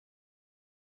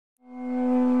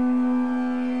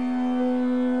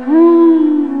Hare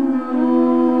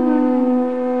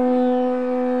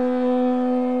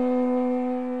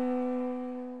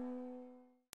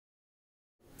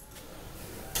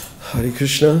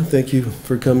Krishna, thank you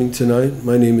for coming tonight.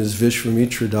 My name is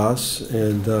Vishvamitra Das,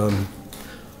 and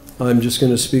I'm just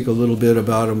going to speak a little bit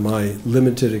about my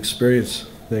limited experience,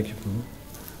 thank you,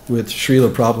 with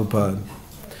Srila Prabhupada.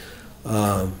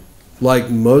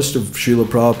 Like most of Srila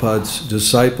Prabhupada's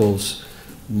disciples,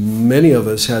 many of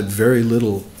us had very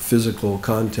little physical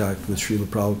contact with Srila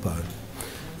Prabhupada,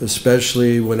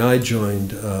 especially when I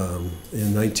joined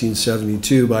in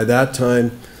 1972. By that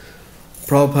time,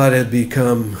 Prabhupada had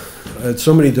become,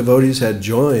 so many devotees had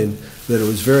joined that it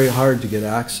was very hard to get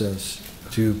access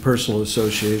to personal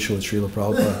association with Srila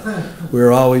Prabhupada. We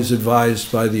were always advised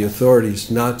by the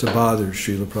authorities not to bother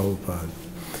Srila Prabhupada.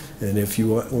 And if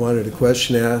you wanted a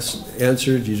question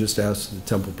answered, you just asked the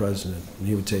temple president, and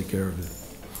he would take care of it.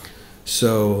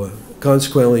 So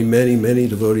consequently, many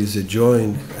devotees that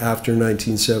joined after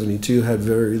 1972 had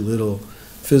very little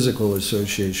physical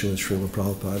association with Srila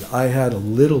Prabhupada. I had a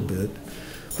little bit,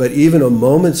 but even a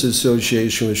moment's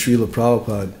association with Srila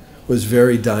Prabhupada was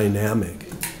very dynamic.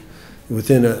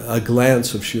 Within a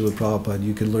glance of Srila Prabhupada,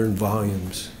 you could learn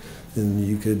volumes, and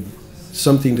you could,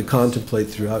 something to contemplate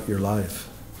throughout your life.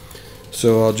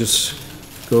 So I'll just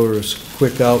go over a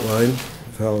quick outline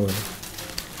of how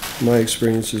my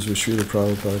experiences with Srila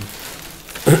Prabhupada.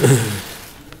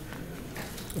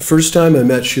 The first time I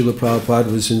met Srila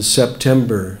Prabhupada was in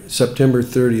September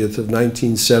 30th of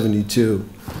 1972.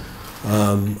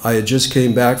 I had just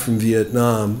came back from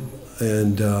Vietnam,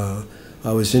 and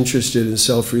I was interested in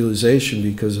self-realization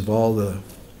because of all the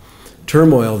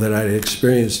turmoil that I had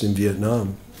experienced in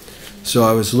Vietnam. So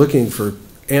I was looking for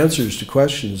answers to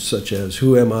questions such as,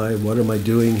 who am I, what am I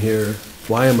doing here,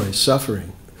 why am I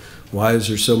suffering, why is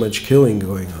there so much killing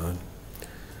going on?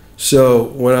 So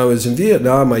when I was in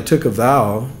Vietnam, I took a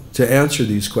vow to answer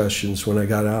these questions when I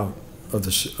got out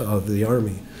of the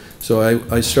army. So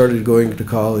I started going to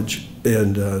college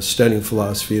and studying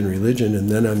philosophy and religion, and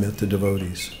then I met the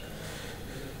devotees.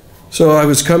 So I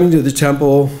was coming to the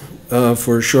temple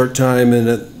for a short time, and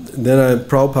then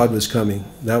Prabhupada was coming.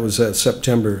 That was at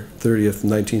September 30th,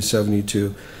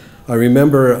 1972. I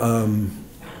remember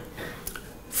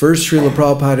first Srila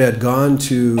Prabhupada had gone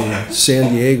to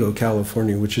San Diego,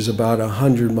 California, which is about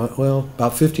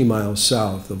 50 miles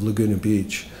south of Laguna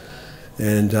Beach.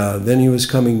 And then he was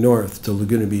coming north to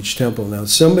Laguna Beach Temple. Now,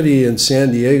 somebody in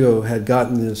San Diego had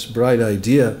gotten this bright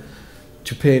idea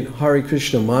to paint Hare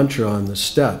Krishna mantra on the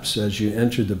steps as you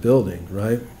entered the building,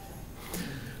 right?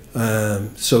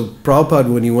 So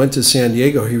Prabhupada, when he went to San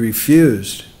Diego, he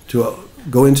refused to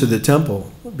go into the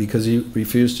temple because he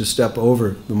refused to step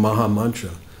over the Maha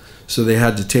Mantra. So they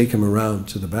had to take him around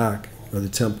to the back of the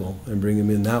temple and bring him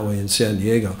in that way in San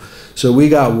Diego. So we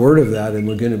got word of that in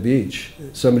Laguna Beach.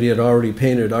 Somebody had already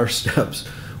painted our steps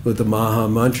with the Maha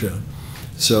Mantra.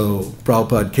 So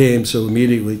Prabhupada came, so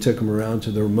immediately took him around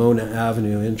to the Ramona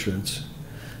Avenue entrance.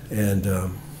 And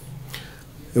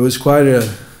it was quite a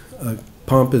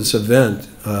pompous event.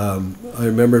 I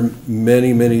remember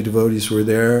many devotees were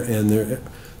there, and there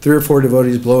 3 or 4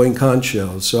 devotees blowing conch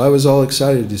shells. So I was all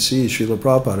excited to see Srila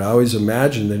Prabhupada. I always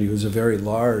imagined that he was a very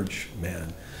large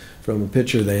man. From a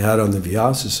picture they had on the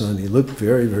Vyasa-san, he looked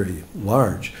very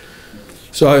large.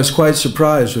 So I was quite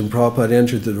surprised when Prabhupada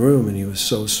entered the room and he was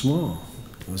so small.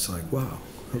 I was like, wow,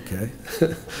 okay.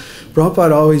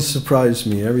 Prabhupada always surprised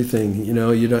me, everything. You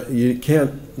know, you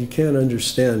can't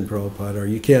understand Prabhupada, or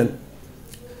you can't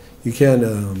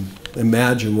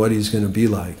imagine what he's going to be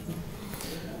like.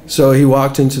 So he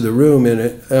walked into the room,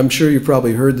 and I'm sure you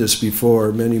probably heard this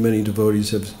before. Many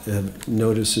devotees have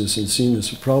noticed this and seen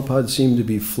this. Prabhupada seemed to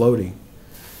be floating.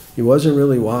 He wasn't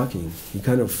really walking. He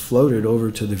kind of floated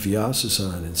over to the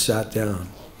Vyasa-san and sat down.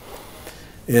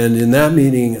 And in that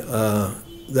meeting,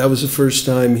 that was the first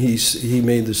time he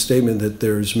made the statement that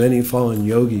there's many fallen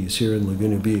yogis here in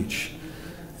Laguna Beach.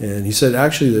 And he said,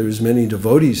 actually, there's many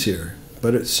devotees here.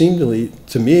 But it seemed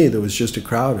to me there was just a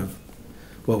crowd of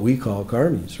what we call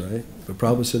karmis, right? But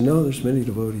Prabhupada said, no, there's many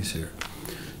devotees here.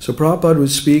 So Prabhupada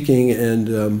was speaking,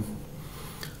 and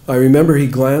I remember he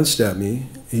glanced at me.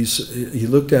 He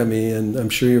looked at me, and I'm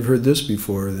sure you've heard this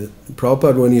before, that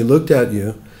Prabhupada, when he looked at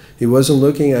you, he wasn't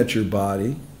looking at your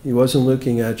body, he wasn't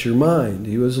looking at your mind,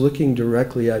 he was looking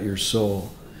directly at your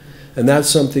soul. And that's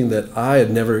something that I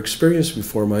had never experienced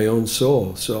before, my own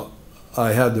soul. So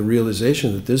I had the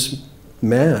realization that this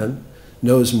man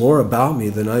knows more about me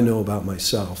than I know about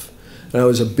myself. And I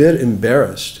was a bit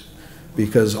embarrassed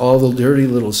because all the dirty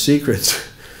little secrets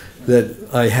that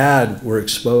I had were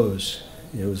exposed.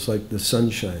 It was like the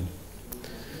sunshine.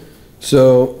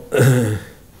 So,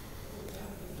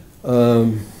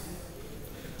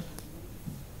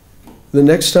 the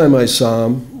next time I saw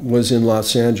him was in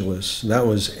Los Angeles. That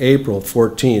was April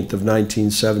 14th of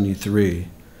 1973.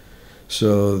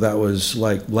 So that was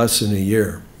like less than a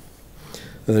year.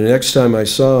 And the next time I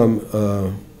saw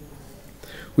him,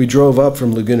 we drove up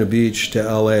from Laguna Beach to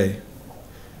LA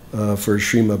for a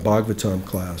Srimad Bhagavatam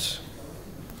class.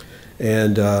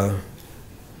 And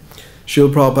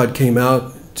Srila Prabhupada came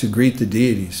out to greet the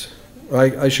deities.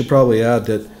 I should probably add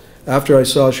that after I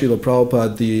saw Srila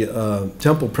Prabhupada, the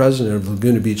temple president of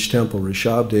Laguna Beach Temple,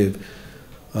 Rishabdev,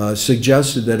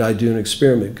 suggested that I do an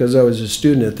experiment because I was a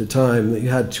student at the time. He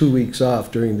had 2 weeks off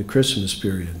during the Christmas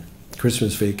period,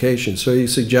 Christmas vacation. So he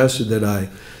suggested that I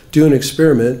do an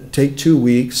experiment, take 2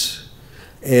 weeks,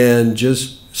 and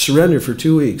just surrender for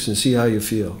 2 weeks and see how you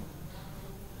feel.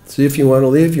 See if you want to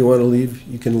leave. You want to leave,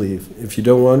 you can leave. If you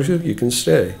don't want to, you can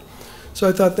stay. So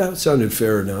I thought that sounded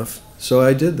fair enough. So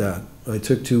I did that. I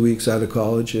took 2 weeks out of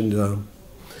college, and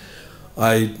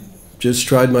I just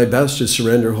tried my best to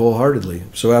surrender wholeheartedly.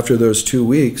 So after those 2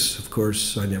 weeks, of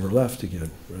course, I never left again,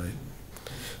 right?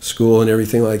 School and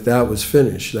everything like that was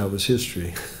finished. That was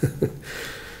history.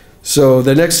 So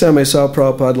the next time I saw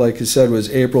Prabhupada, like I said, was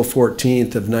April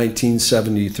 14th of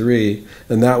 1973,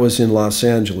 and that was in Los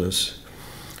Angeles.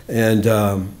 And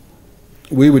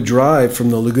we would drive from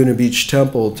the Laguna Beach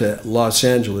Temple to Los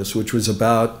Angeles, which was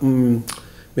about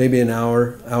maybe an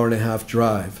hour, hour and a half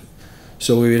drive.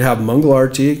 So we would have Mangal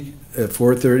Arati at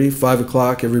 4:30, 5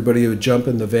 o'clock, everybody would jump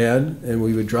in the van, and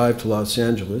we would drive to Los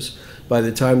Angeles. By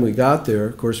the time we got there,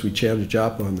 of course, we chanted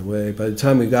japa on the way. By the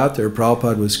time we got there,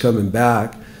 Prabhupada was coming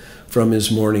back from his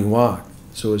morning walk.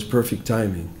 So it was perfect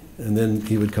timing. And then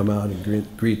he would come out and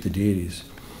greet the deities.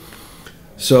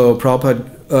 So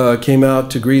Prabhupada came out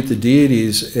to greet the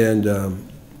deities, and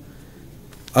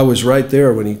I was right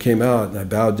there when he came out, and I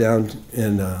bowed down,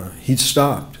 and he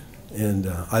stopped. And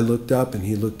I looked up, and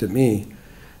he looked at me.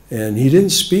 And he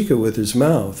didn't speak it with his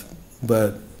mouth,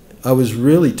 but I was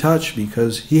really touched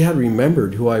because he had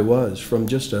remembered who I was from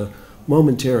just a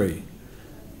momentary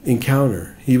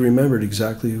encounter. He remembered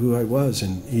exactly who I was,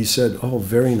 and he said, "Oh,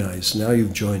 very nice, now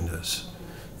you've joined us."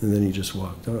 And then he just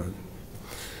walked on.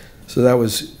 So that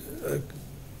was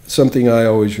something I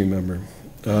always remember.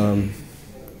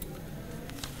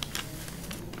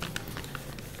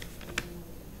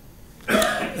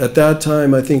 At that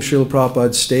time, I think Srila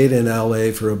Prabhupada stayed in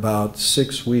LA for about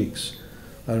 6 weeks.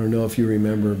 I don't know if you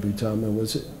remember, Bhutama,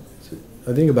 was it?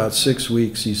 I think about 6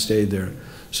 weeks he stayed there.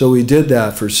 So we did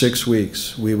that for 6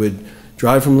 weeks. We would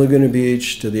drive from Laguna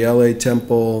Beach to the LA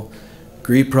temple,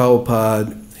 greet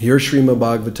Prabhupada, hear Srimad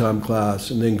Bhagavatam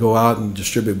class, and then go out and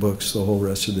distribute books the whole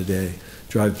rest of the day.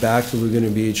 Drive back to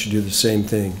Laguna Beach and do the same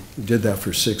thing. We did that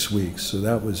for 6 weeks. So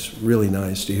that was really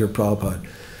nice to hear Prabhupada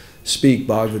speak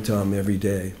Bhagavatam every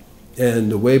day.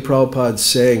 And the way Prabhupada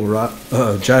sang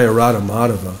Jaya Radha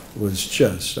Madhava was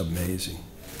just amazing.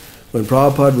 When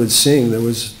Prabhupada would sing, there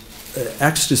was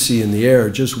ecstasy in the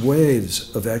air, just waves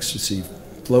of ecstasy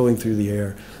flowing through the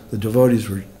air. The devotees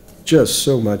were just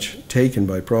so much taken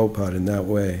by Prabhupada in that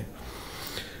way.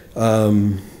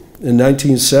 In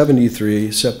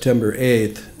 1973, September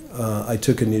 8th, I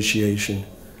took initiation.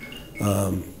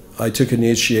 I took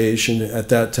initiation at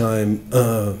that time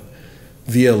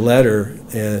via letter,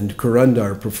 and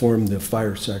Kurandar performed the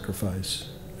fire sacrifice.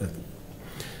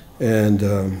 And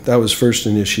that was first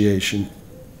initiation.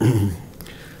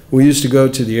 We used to go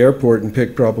to the airport and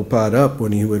pick Prabhupada up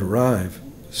when he would arrive.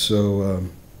 So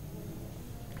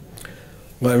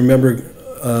I remember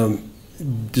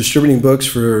distributing books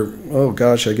for, oh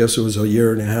gosh, I guess it was a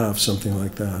year and a half, something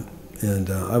like that. And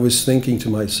I was thinking to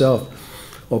myself,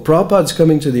 well, Prabhupada's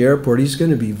coming to the airport. He's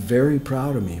going to be very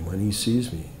proud of me when he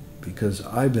sees me, because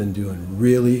I've been doing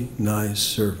really nice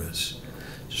service,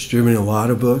 distributing a lot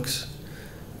of books,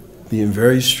 being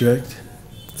very strict.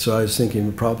 So I was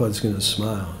thinking, Prabhupada's going to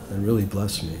smile and really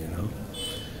bless me, you know.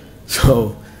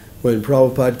 So when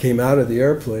Prabhupada came out of the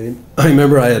airplane, I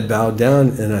remember I had bowed down,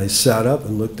 and I sat up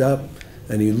and looked up,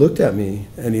 and he looked at me,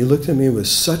 and he looked at me with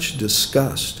such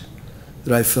disgust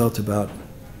that I felt about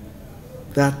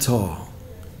that tall.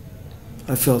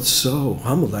 I felt so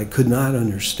humbled. I could not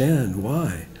understand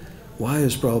why. Why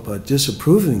is Prabhupada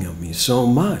disapproving of me so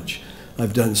much?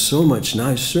 I've done so much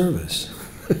nice service.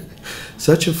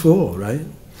 Such a fool, right?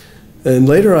 And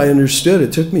later I understood.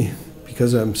 It took me,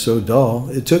 because I'm so dull,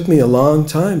 it took me a long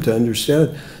time to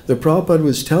understand that Prabhupada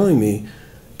was telling me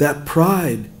that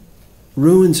pride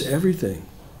ruins everything.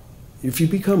 If you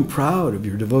become proud of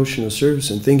your devotional service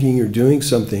and thinking you're doing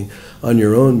something on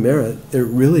your own merit, it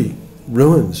really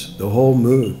ruins the whole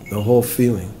mood, the whole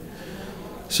feeling.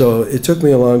 So it took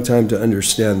me a long time to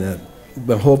understand that,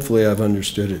 but hopefully I've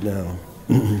understood it now.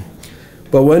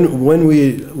 But when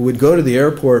we would go to the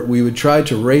airport, we would try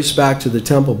to race back to the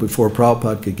temple before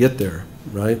Prabhupada could get there,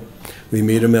 right? We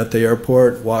meet him at the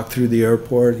airport, walk through the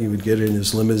airport, he would get in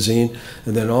his limousine,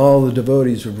 and then all the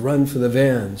devotees would run for the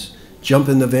vans, jump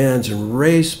in the vans and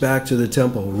race back to the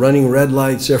temple, running red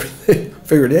lights, everything.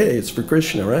 Figured, hey, it's for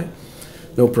Krishna, right?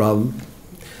 No problem.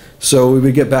 So we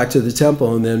would get back to the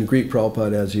temple and then greet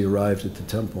Prabhupada as he arrived at the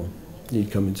temple. He'd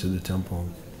come into the temple.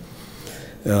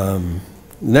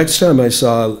 Next time I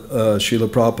saw Srila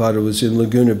Prabhupada was in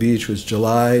Laguna Beach, was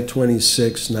July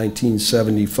 26,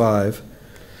 1975.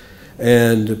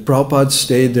 And Prabhupada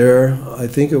stayed there, I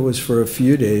think it was for a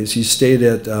few days. He stayed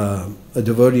at a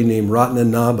devotee named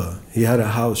Ratnanaba. He had a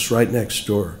house right next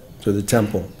door to the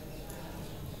temple.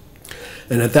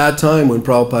 And at that time when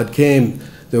Prabhupada came,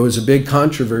 there was a big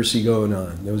controversy going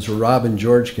on. There was a Rob and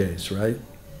George case, right?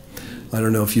 I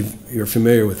don't know if you're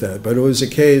familiar with that, but it was a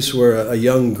case where a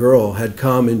young girl had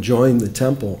come and joined the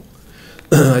temple.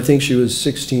 I think she was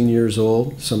 16 years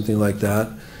old, something like that,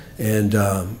 and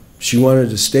she wanted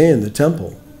to stay in the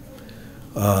temple.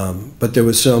 But there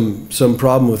was some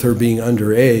problem with her being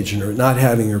underage and her not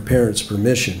having her parents'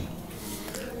 permission.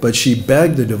 But she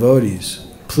begged the devotees,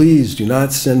 please do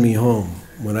not send me home.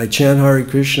 When I chant Hare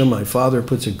Krishna, my father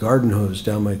puts a garden hose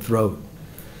down my throat.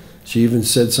 She even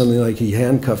said something like he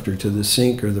handcuffed her to the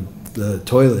sink or the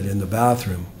toilet in the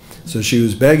bathroom. So she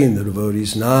was begging the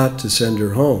devotees not to send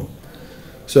her home.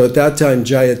 So at that time,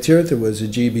 Jayatirtha was a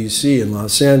GBC in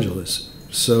Los Angeles.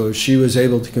 So she was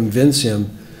able to convince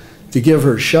him to give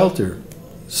her shelter.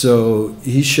 So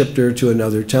he shipped her to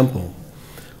another temple.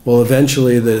 Well,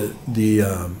 eventually the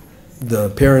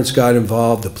parents got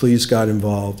involved, the police got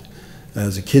involved. It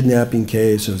was a kidnapping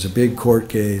case, it was a big court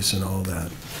case and all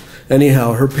that.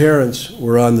 Anyhow, her parents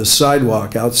were on the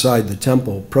sidewalk outside the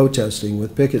temple protesting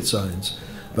with picket signs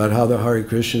about how the Hare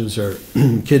Krishnas are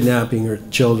kidnapping her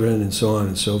children and so on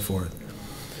and so forth.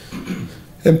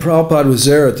 And Prabhupada was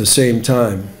there at the same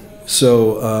time.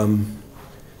 So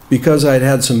because I'd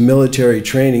had some military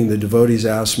training, the devotees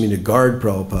asked me to guard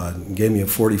Prabhupada and gave me a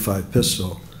 .45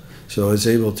 pistol. So I was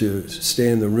able to stay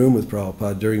in the room with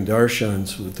Prabhupada during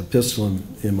darshans with a pistol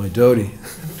in my dhoti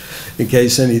in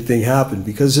case anything happened,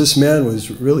 because this man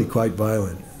was really quite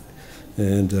violent.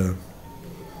 And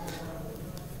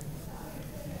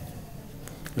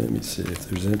let me see if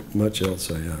there's much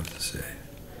else I have to say.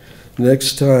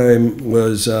 Next time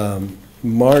was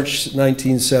March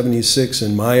 1976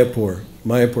 in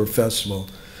Mayapur Festival.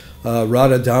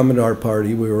 Radha Damodar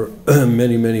party. We were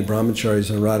many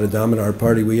brahmacharis on Radha Damodar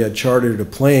party. We had chartered a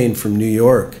plane from New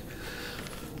York.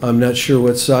 I'm not sure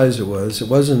what size it was. It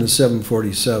wasn't a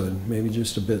 747, maybe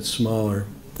just a bit smaller.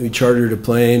 We chartered a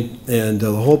plane, and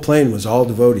the whole plane was all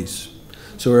devotees.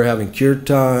 So we were having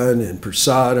kirtan and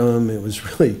prasadam. It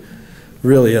was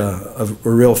really a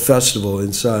real festival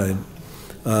inside.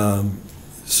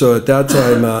 So at that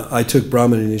time, I took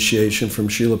Brahman initiation from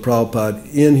Srila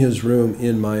Prabhupada in his room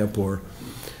in Mayapur.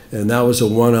 And that was a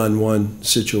one-on-one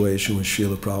situation with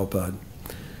Srila Prabhupada.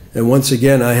 And once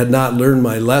again, I had not learned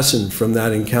my lesson from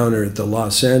that encounter at the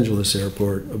Los Angeles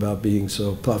airport about being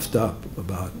so puffed up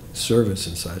about service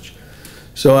and such.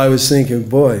 So I was thinking,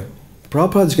 boy,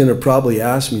 Prabhupada's going to probably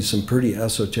ask me some pretty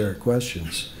esoteric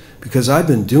questions, because I've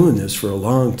been doing this for a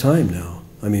long time now.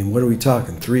 I mean, what are we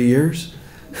talking, 3 years?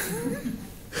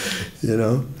 You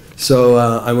know? So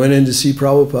I went in to see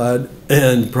Prabhupada,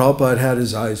 and Prabhupada had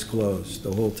his eyes closed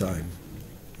the whole time.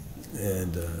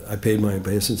 And I paid my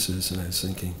obeisances, and I was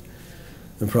thinking,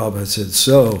 and Prabhupada said,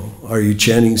 so, are you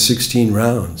chanting 16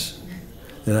 rounds?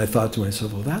 And I thought to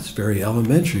myself, well, that's very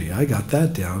elementary. I got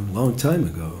that down a long time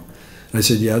ago. And I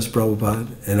said, yes, Prabhupada.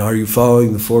 And are you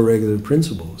following the 4 regular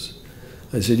principles?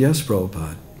 I said, yes,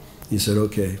 Prabhupada. He said,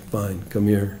 okay, fine, come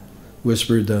here.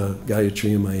 Whispered the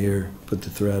Gayatri in my ear, put the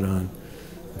thread on.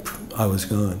 I was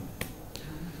gone.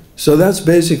 So that's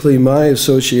basically my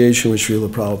association with Srila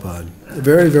Prabhupada.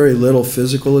 Very, very little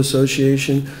physical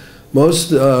association.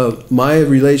 Most my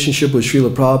relationship with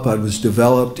Srila Prabhupada was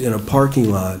developed in a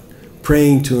parking lot,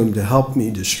 praying to him to help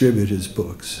me distribute his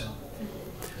books.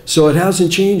 So it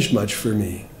hasn't changed much for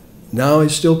me. Now I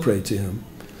still pray to him.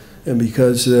 And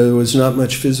because there was not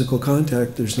much physical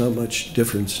contact, there's not much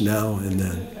difference now and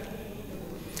then.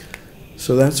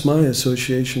 So that's my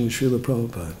association with Srila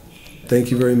Prabhupada.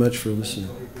 Thank you very much for listening.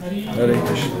 Hare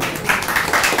Krishna.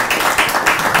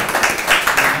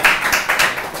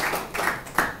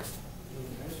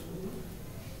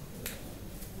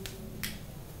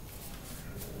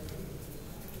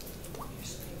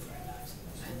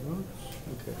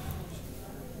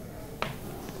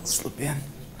 Slip in.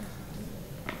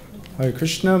 Hare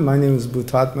Krishna, my name is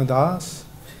Bhutatma Das,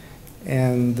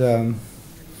 and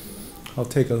I'll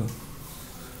try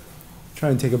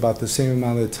and take about the same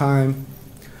amount of time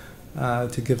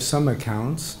to give some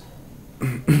accounts.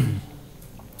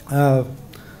 I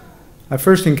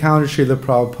first encountered Srila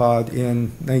Prabhupada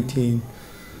in it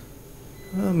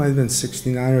might have been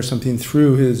 69 or something,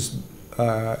 through his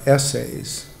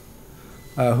essays,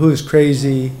 Who is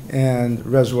Crazy and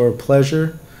Reservoir of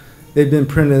Pleasure. They'd been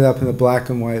printed up in a black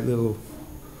and white little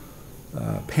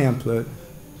pamphlet.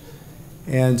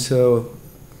 And so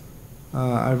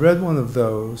I read one of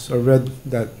those, or read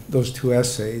those two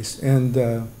essays. And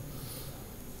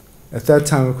at that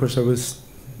time, of course, I was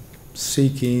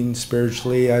seeking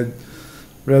spiritually. I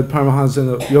read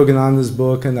Paramahansa Yogananda's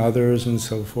book and others and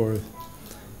so forth.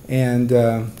 And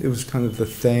it was kind of the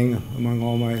thing among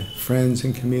all my friends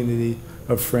and community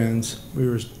of friends. We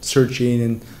were searching,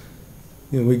 and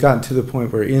we got to the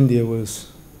point where India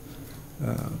was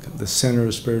the center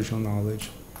of spiritual knowledge.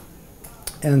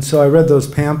 And so I read those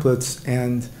pamphlets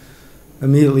and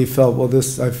immediately felt, well,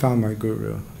 I found my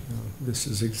guru. This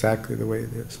is exactly the way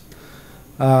it is.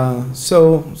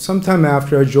 So sometime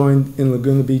after, I joined in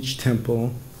Laguna Beach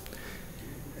Temple,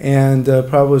 and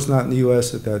Prabhupada was not in the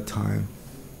U.S. at that time.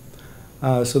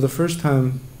 So the first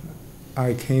time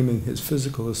I came in his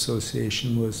physical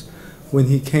association was when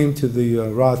he came to the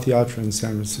Rath Yatra in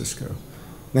San Francisco,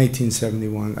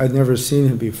 1971. I'd never seen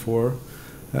him before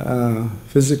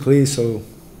physically, so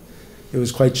it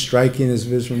was quite striking, as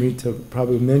Vishvamitra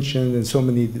probably mentioned, and so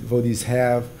many devotees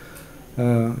have.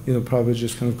 Probably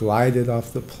just kind of glided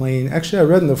off the plane. Actually, I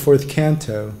read in the 4th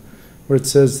canto where it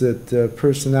says that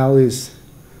personalities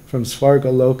from Svarga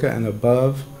Loka and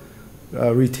above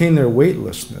retain their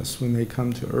weightlessness when they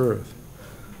come to earth.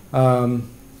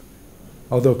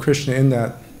 Although Krishna in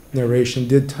that narration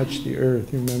did touch the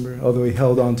earth, you remember? Although he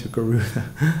held on to Garuda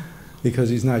because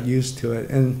he's not used to it.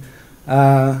 And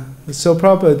so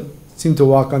Prabhupada seemed to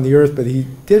walk on the earth, but he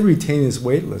did retain his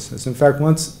weightlessness. In fact,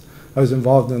 once I was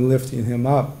involved in lifting him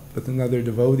up with another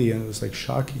devotee, and it was like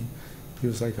shocking. He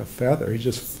was like a feather. He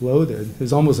just floated. It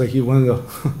was almost like he wanted to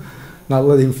not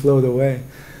let him float away.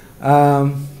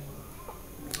 So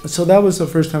that was the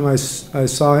first time I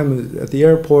saw him at the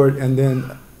airport, and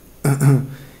then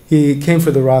he came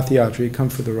for the Rath Yatra. He'd come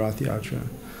for the Rath Yatra.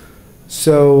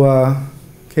 So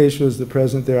Kesha was the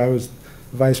president there. I was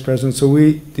the vice president. So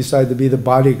we decided to be the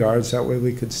bodyguards. That way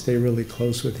we could stay really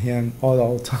close with him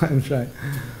all times, right?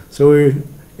 So we were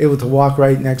able to walk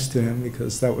right next to him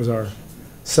because that was our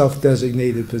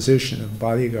self-designated position of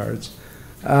bodyguards.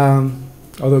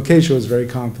 Although Kesha was very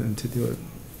competent to do it,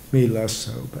 me less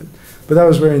so. But that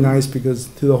was very nice because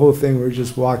through the whole thing we were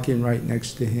just walking right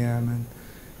next to him,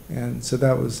 and so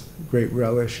that was great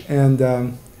relish. And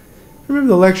I remember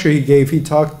the lecture he gave. He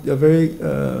talked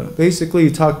basically he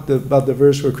talked about the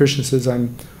verse where Krishna says,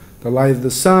 "I'm the light of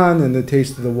the sun and the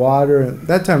taste of the water." And at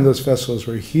that time those festivals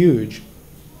were huge.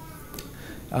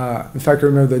 In fact, I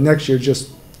remember the next year, just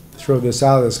throw this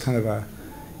out as kind of a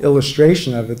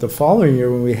illustration of it. The following year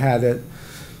when we had it,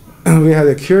 we had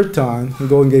a kirtan in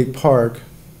Golden Gate Park.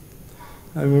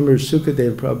 I remember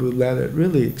Sukadeva Prabhu led it,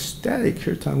 really ecstatic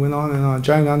kirtan, went on and on.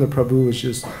 Jayananda Prabhu was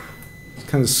just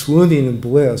kind of swooning in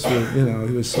bliss.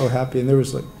 He was so happy. And there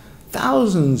was like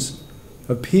thousands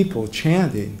of people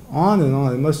chanting on and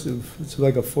on. It's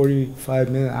like a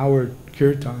 45-minute, hour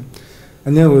kirtan.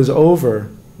 And then it was over,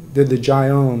 did the Jai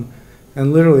Om,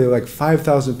 and literally like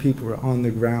 5,000 people were on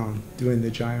the ground doing the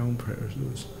Jai Om prayers. It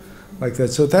was like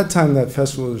that. So at that time, that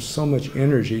festival was so much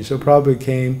energy. So Prabhupada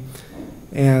came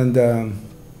and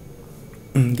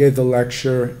gave the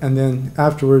lecture, and then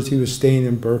afterwards he was staying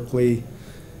in Berkeley,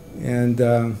 and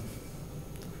I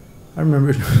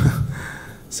remember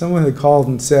someone had called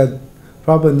and said,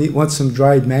 Prabhupada wants some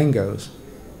dried mangoes.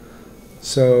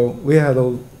 So we had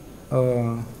a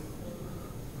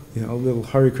little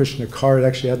Hare Krishna card. It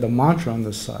actually had the mantra on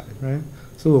the side, right?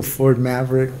 It's a little Ford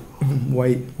Maverick,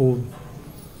 white, old.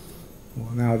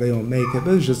 Well, now they don't make it,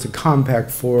 but it was just a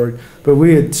compact Ford. But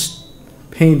we had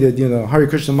painted, Hare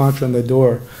Krishna mantra on the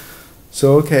door.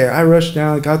 So, okay, I rushed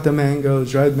down, got the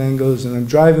mangoes, dried mangoes, and I'm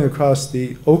driving across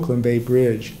the Oakland Bay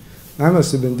Bridge. And I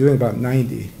must have been doing about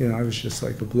 90. I was just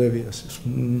like oblivious.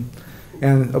 And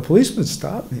a policeman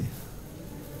stopped me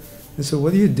and said,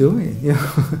 "What are you doing?"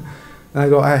 And I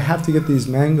go, "I have to get these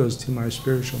mangoes to my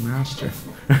spiritual master."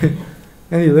 Right?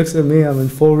 And he looks at me, I'm in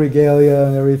full regalia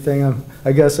and everything.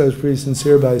 I guess I was pretty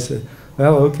sincere, but I said,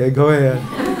 "Well, okay, go ahead."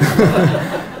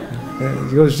 And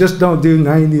he goes, "Just don't do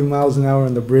 90 miles an hour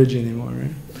on the bridge anymore."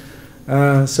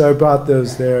 Right? So I brought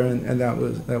those there, and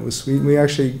that was sweet.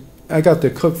 I got to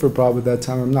cook for Prabhupada at that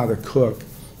time. I'm not a cook,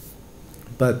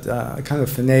 but I kind of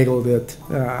finagled it.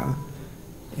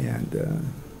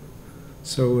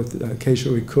 So with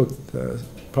Kesha, we cooked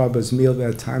Prabhupada's meal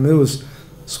that time. It was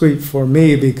sweet for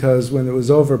me because when it was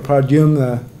over,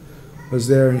 Pradyumna was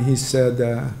there and he said,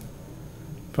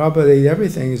 Prabhupada ate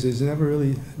everything. He says, he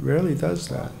rarely does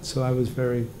that. So I was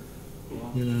very,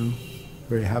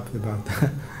 very happy about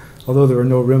that. Although there were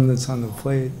no remnants on the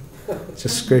plate,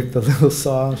 just scraped a little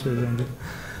sauce or something.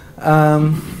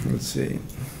 Let's see.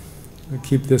 I'll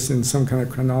keep this in some kind of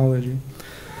chronology.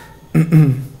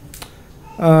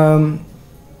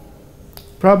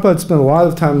 Prabhupada spent a lot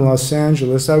of time in Los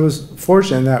Angeles. I was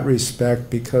fortunate in that respect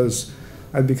because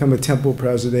I'd become a temple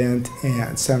president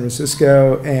in San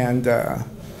Francisco, and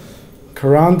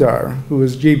Karandar, who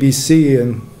was GBC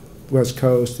in West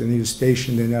Coast, and he was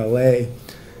stationed in LA.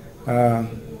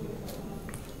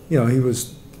 He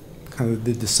was kind of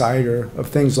the decider of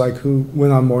things like who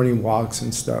went on morning walks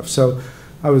and stuff. So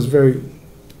I was very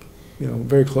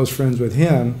close friends with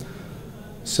him.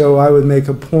 So I would make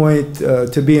a point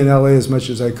to be in LA as much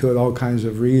as I could, all kinds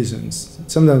of reasons.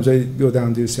 Sometimes I'd go down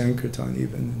and do Sankirtan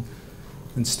even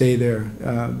and stay there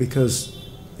because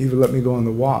he would let me go on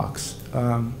the walks.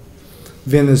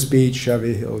 Venice Beach,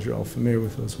 Chevy Hills, you're all familiar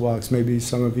with those walks. Maybe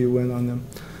some of you went on them.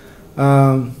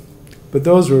 But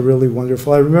those were really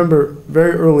wonderful. I remember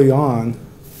very early on,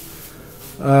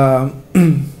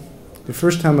 the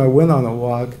first time I went on a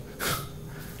walk,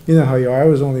 you know how you are, I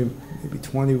was only maybe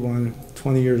 21,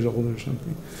 20 years old or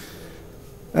something.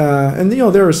 And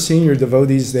there were senior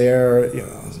devotees there,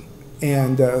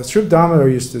 and Sri Damodar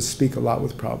used to speak a lot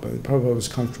with Prabhupada. Prabhupada was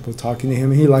comfortable talking to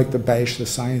him. He liked to bash the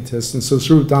scientists, and so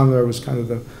Sri Damodar was kind of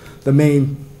the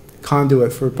main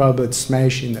conduit for Prabhupada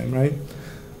smashing them, right?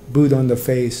 Boot on the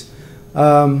face.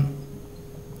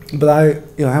 But I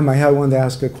wanted to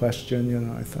ask a question,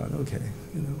 I thought, okay,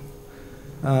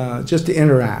 just to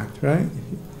interact, right?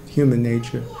 Human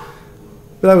nature.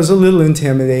 But I was a little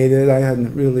intimidated. I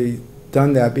hadn't really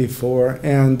done that before.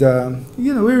 And,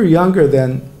 we were younger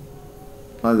than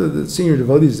a lot of the senior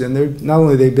devotees then. Not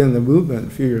only they'd been in the movement a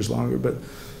few years longer, but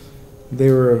they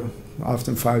were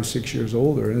often 5, 6 years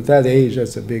older. And at that age,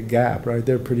 that's a big gap, right?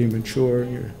 They're pretty mature.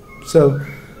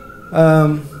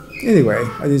 Anyway,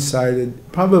 I decided,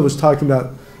 Prabhupada was talking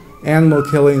about animal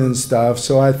killing and stuff,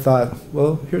 so I thought,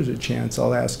 well, here's a chance,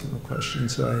 I'll ask him a question.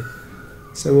 So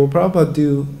I said, well, Prabhupada,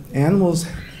 do animals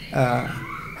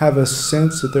have a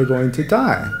sense that they're going to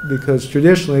die? Because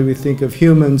traditionally we think of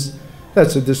humans,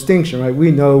 that's a distinction, right?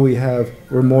 We know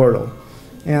we're mortal.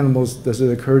 Animals, does it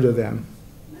occur to them?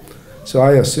 So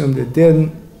I assumed it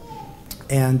didn't.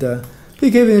 And he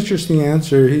gave an interesting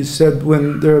answer. He said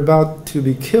when they're about to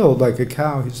be killed, like a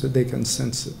cow, he said they can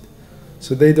sense it.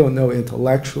 So they don't know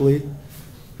intellectually,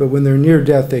 but when they're near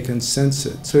death, they can sense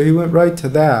it. So he went right to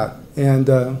that. And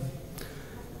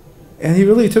he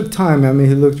really took time. I mean,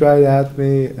 he looked right at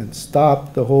me and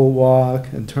stopped the whole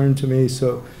walk and turned to me.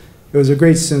 So it was a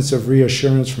great sense of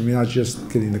reassurance for me, not just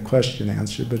getting the question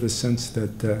answered, but a sense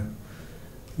that,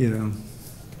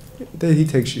 that he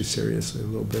takes you seriously a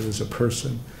little bit as a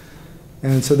person.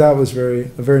 And so that was a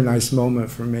very nice moment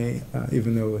for me,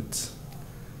 even though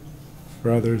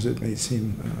for others it may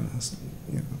seem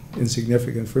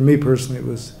insignificant. For me personally, it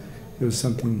was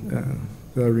something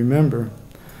that I remember.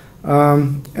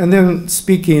 And then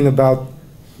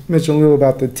mention a little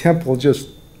about the temple, just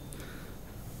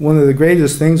one of the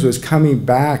greatest things was coming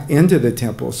back into the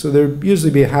temple. So there'd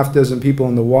usually be a half dozen people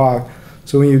on the walk.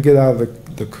 So when you get out of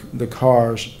the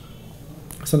cars,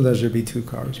 sometimes there'd be 2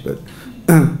 cars, but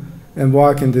and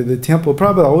walk into the temple,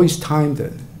 Prabhupada always timed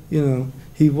it.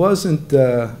 He wasn't,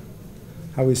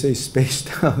 how we say,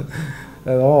 spaced out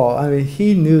at all. I mean,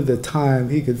 he knew the time.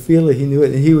 He could feel it. He knew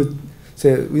it, and he would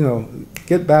say,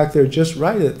 get back there just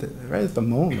right at the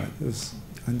moment. It was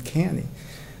uncanny.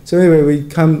 So anyway,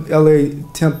 LA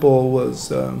Temple was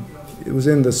it was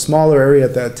in the smaller area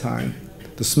at that time,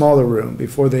 the smaller room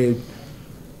before they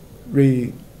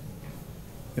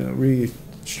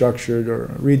restructured or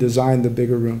redesigned the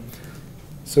bigger room.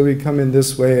 So we come in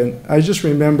this way, and I just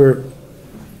remember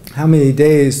how many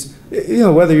days,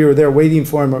 whether you were there waiting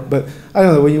for him, but I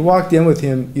don't know, when you walked in with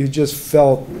him, you just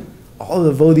felt all the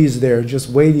devotees there just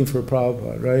waiting for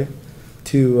Prabhupada, right,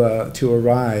 to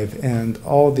arrive, and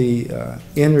all the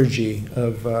energy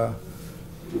of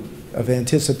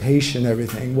anticipation,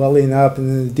 everything welling up, and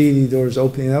then the deity doors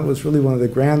opening. That was really one of the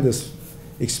grandest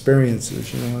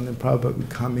experiences, and then Prabhupada would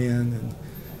come in, and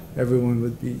everyone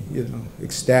would be,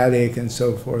 ecstatic and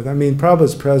so forth. I mean,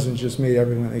 Prabhupada's presence just made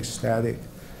everyone ecstatic.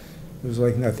 It was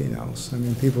like nothing else. I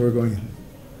mean, people were going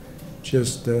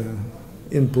just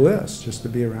in bliss just to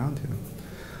be around him.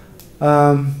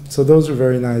 So those are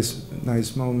very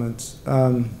nice moments.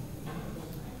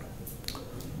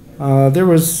 There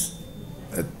was,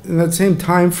 in that same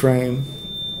time frame,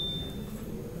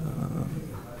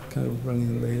 kind of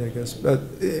running late, I guess, but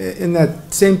in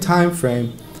that same time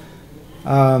frame,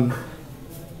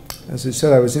 as I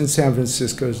said, I was in San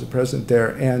Francisco as the president there,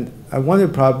 and I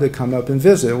wanted Prabhupada to come up and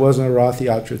visit. It wasn't a Rath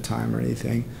Yatra time or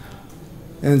anything.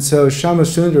 And so Shama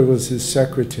Sundar was his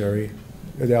secretary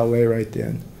at LA right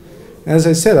then. And as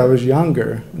I said, I was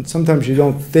younger, and sometimes you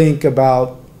don't think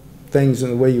about things in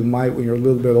the way you might when you're a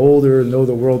little bit older and know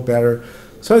the world better.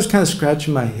 So I was kind of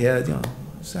scratching my head,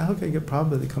 so how can I get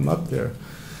Prabhupada to come up there?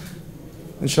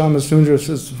 And Shama Sundar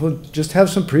says, well, just have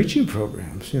some preaching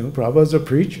programs. Prabhupada's a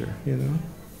preacher,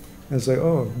 I was like,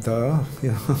 oh, duh,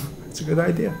 it's a good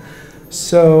idea.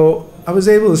 So I was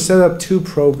able to set up two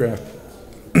programs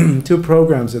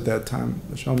at that time,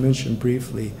 which I'll mention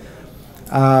briefly.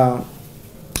 And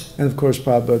of course,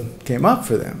 Prabhupada came up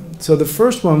for them. So the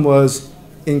first one was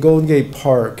in Golden Gate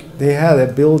Park. They had a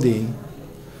building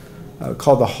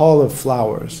called the Hall of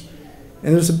Flowers.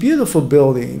 And it was a beautiful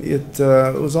building. It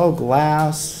was all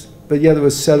glass, but yet it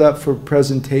was set up for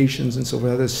presentations, and so we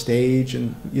had a stage,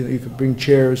 and you could bring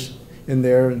chairs in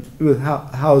there, and it would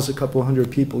house a couple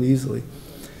hundred people easily.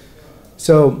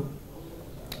 So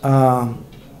I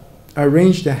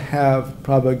arranged to have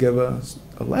Prabhupada give us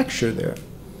a lecture there.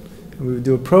 And we would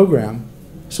do a program.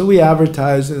 So we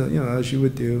advertised, as you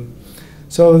would do.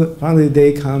 So finally the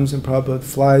day comes and Prabhupada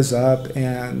flies up,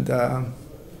 and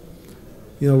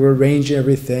we're arranging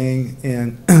everything,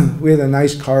 and we had a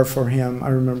nice car for him. I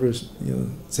remember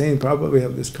saying, Prabhupada, we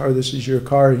have this car, this is your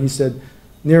car. And he said,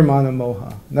 Nirmana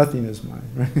Moha, nothing is mine,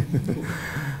 right?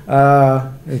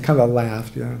 And kind of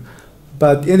laughed,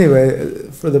 But anyway,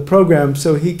 for the program,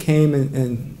 so he came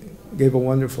and gave a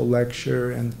wonderful lecture.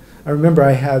 And I remember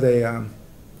I had and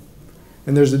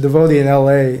there's a devotee in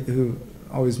LA who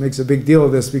always makes a big deal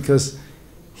of this, because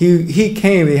he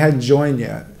came, he hadn't joined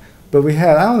yet. But we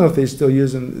had, I don't know if they still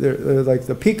use them, they're like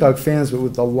the peacock fans, but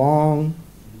with the long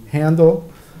handle.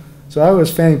 So I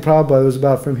was fanning Prabhupada, it was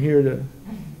about from here to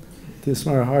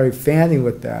Smarahari, fanning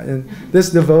with that. And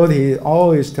this devotee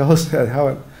always tells that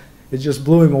how it just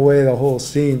blew him away, the whole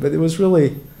scene. But it was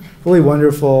really, really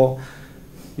wonderful,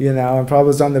 and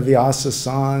Prabhupada's on the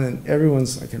Vyasa-san, and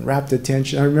everyone's like in rapt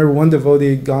attention. I remember one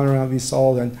devotee had gone around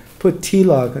Visal and put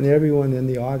tilak on everyone in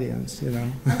the audience,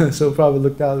 So Prabhupada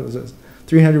looked out, it was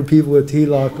 300 people with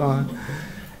tilak on.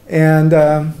 And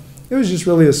it was just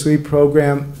really a sweet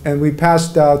program. And we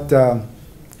passed out,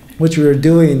 which we were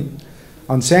doing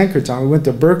on Sankirtan. We went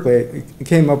to Berkeley. We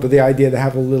came up with the idea to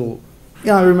have a little,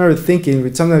 I remember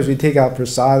thinking, sometimes we take out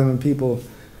prasadam and people,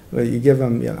 you give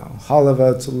them,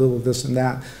 halava, it's a little this and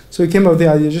that. So we came up with the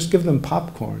idea, just give them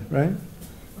popcorn, right?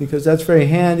 Because that's very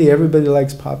handy. Everybody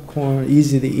likes popcorn,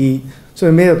 easy to eat. So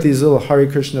we made up these little Hare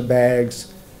Krishna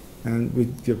bags, and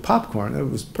we'd give popcorn. It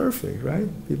was perfect, right?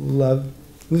 People loved,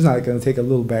 who's not going to take a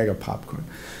little bag of popcorn?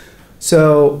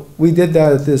 So we did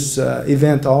that at this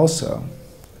event also.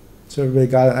 So everybody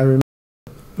got it. I remember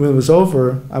when it was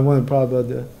over, I wanted Prabhupada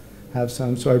to have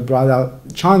some, so I brought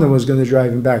out, Chanda was going to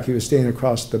drive him back. He was staying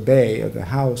across the bay of the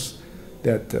house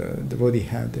that the devotee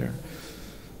had there.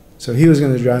 So he was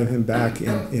going to drive him back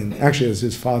in actually it was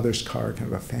his father's car,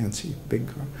 kind of a fancy, big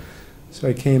car. So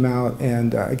I came out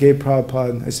and I gave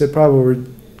Prabhupada, I said, Prabhupada, we're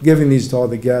giving these to all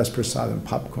the guests, prasad and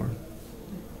popcorn.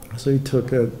 So he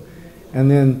took it. And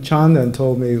then Chandan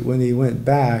told me when he went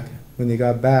back, when he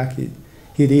got back, he'd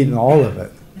eaten all of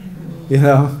it,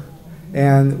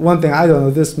 And one thing, I don't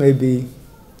know, this may be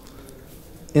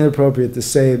inappropriate to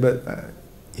say, but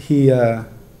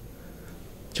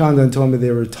Chandan told me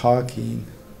they were talking.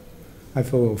 I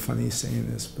feel a little funny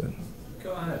saying this, but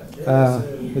go ahead.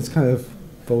 it's kind of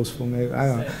boastful, maybe. I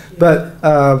don't know. But,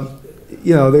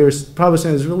 they were probably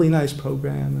saying it was a really nice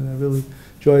program, and I really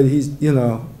enjoyed it. He's,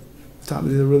 Tom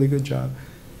did a really good job.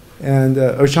 And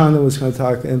Chandan was going to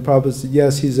talk, and Prabhupada said,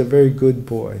 yes, he's a very good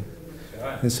boy.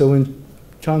 And so when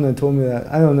Chandan told me that,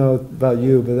 I don't know about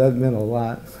you, but that meant a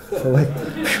lot. So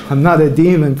I'm not a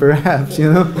demon, perhaps,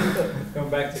 Come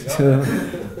back to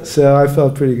God. So I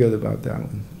felt pretty good about that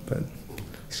one. But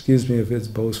excuse me if it's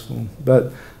boastful.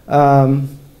 But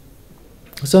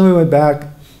so we went back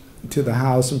to the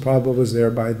house, and Prabhupada was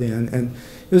there by then. And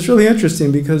it was really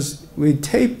interesting because we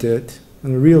taped it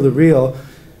on a reel-to-reel.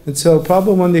 And so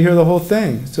Prabhupada wanted to hear the whole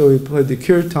thing. So he played the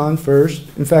kirtan first.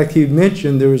 In fact, he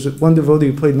mentioned there was one devotee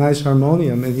who played nice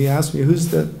harmonium, and he asked me, who's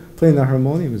playing the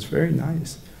harmonium? It was very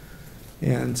nice.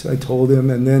 And so I told him,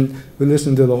 and then we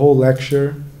listened to the whole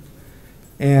lecture.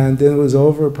 And then it was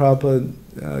over. Prabhupada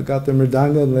got the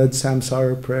mridanga and led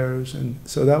samsara prayers, and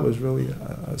so that was really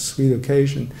a sweet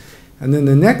occasion. And then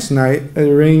the next night, I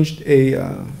arranged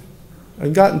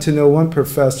I'd gotten to know one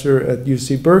professor at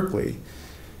UC Berkeley.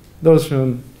 Those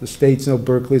from the States know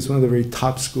Berkeley. It's one of the very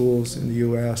top schools in the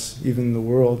US, even in the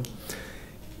world.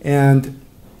 And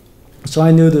so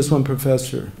I knew this one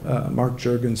professor, Mark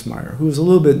Juergensmeyer, who was a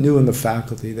little bit new in the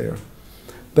faculty there.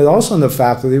 But also in the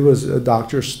faculty was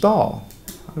Dr. Stahl.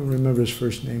 I don't remember his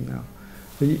first name now.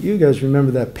 But you guys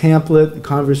remember that pamphlet,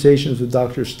 Conversations with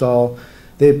Dr. Stahl.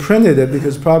 They printed it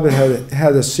because Prabhupada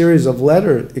had a series of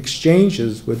letter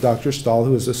exchanges with Dr. Stahl,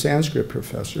 who was a Sanskrit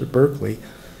professor at Berkeley.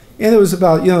 And it was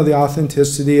about, the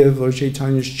authenticity of Lord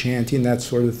Chaitanya's chanting, that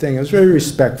sort of thing. It was very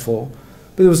respectful,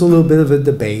 but it was a little bit of a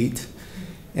debate.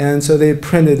 And so they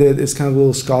printed it as kind of a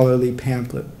little scholarly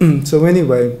pamphlet. So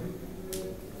anyway,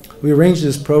 we arranged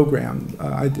this program.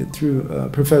 I did through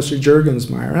Professor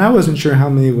Juergensmeyer. And I wasn't sure how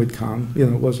many would come. It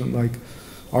wasn't like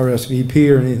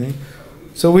RSVP or anything.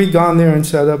 So we'd gone there and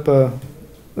set up a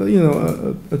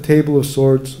table of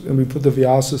sorts, and we put the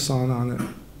Vyasasana on it.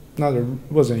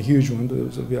 It wasn't a huge one, but it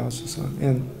was a Vyasasana.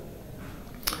 And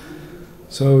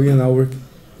so, we're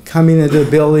coming into the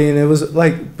building, and it was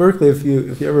like Berkeley, if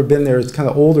you've ever been there, it's kind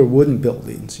of older wooden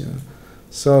buildings,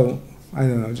 So, I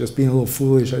don't know, just being a little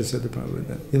foolish, I said to Prabhupada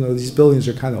that, these buildings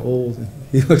are kind of old. And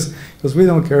he goes, we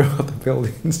don't care about the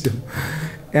buildings,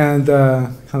 And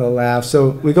kind of laughed. So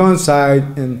we go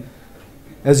inside, and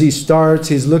as he starts,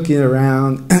 he's looking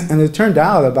around, and it turned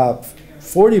out about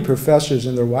 40 professors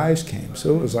and their wives came.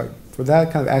 So it was like, for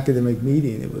that kind of academic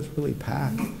meeting, it was really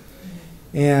packed.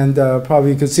 And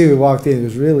probably you could see we walked in, he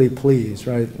was really pleased,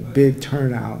 right? Big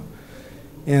turnout.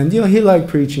 And, he liked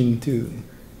preaching to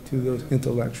those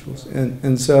intellectuals.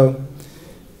 And so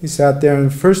he sat there, and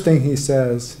the first thing he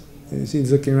says, is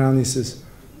he's looking around, he says,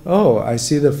 "Oh, I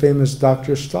see the famous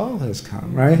Dr. Stahl has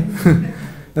come," right?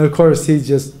 And of course, he's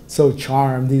just so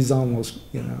charmed. He's almost,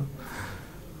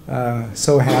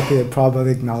 so happy that Prabhupada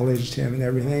acknowledged him and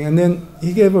everything. And then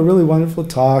he gave a really wonderful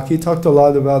talk. He talked a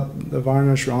lot about the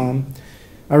Varnashram.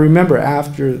 I remember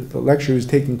after the lecture, he was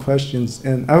taking questions,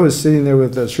 and I was sitting there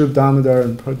with Srup Damodar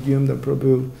and Pradyumna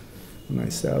Prabhu and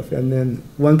myself. And then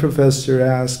one professor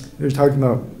asked, they were talking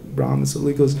about Brahmins, so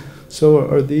he goes, "So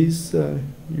are these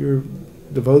your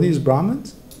devotees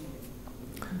Brahmins?"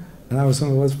 And I was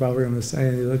wondering what's probably going to say,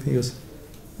 and he looked and he goes,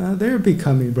 "They're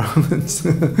becoming Brahmins,"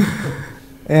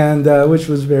 and which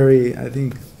was very, I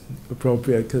think,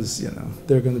 appropriate because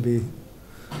they're going to be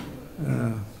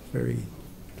very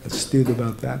astute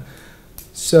about that.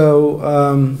 So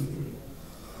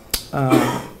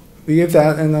we gave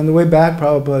that, and on the way back,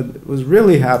 Prabhupada was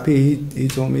really happy. He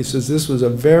told me, he says, this was a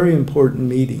very important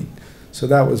meeting. So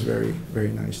that was very, very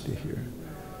nice to hear.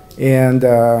 And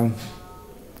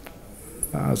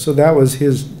so that was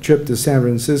his trip to San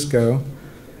Francisco.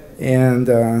 And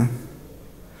I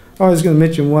was going to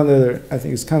mention one other, I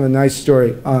think it's kind of a nice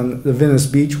story, on the Venice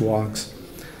beach walks.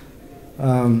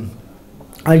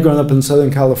 I'd grown up in Southern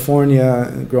California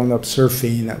and grown up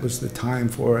surfing. That was the time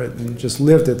for it, and just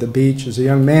lived at the beach as a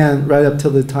young man right up till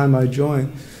the time I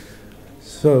joined.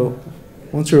 So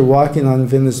once we were walking on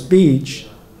Venice Beach,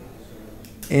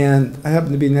 and I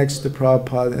happened to be next to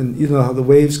Prabhupada, and you know how the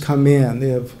waves come in, they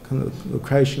have kind of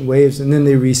crashing waves, and then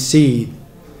they recede,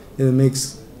 and it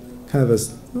makes kind of a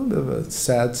little bit of a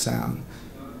sad sound.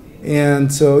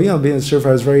 And so, you know, being a surfer,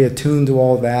 I was very attuned to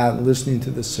all that, listening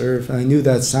to the surf, and I knew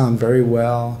that sound very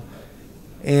well.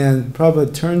 And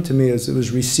Prabhupada turned to me as it was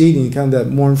receding, kind of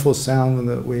that mournful sound when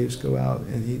the waves go out,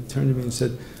 and he turned to me and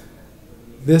said,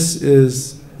 "This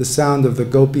is the sound of the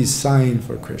gopis sighing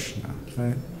for Krishna,"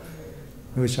 right?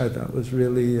 Which I thought was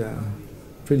really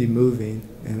pretty moving,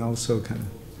 and also kind of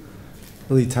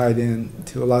really tied in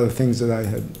to a lot of things that I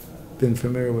had been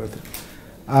familiar with.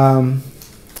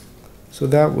 So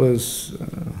that was,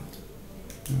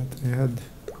 I had,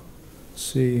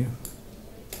 see,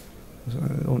 I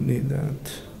don't need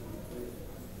that.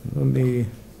 Let me,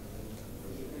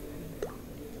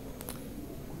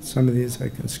 some of these I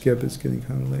can skip, it's getting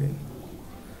kind of late.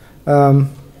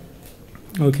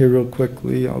 Okay, real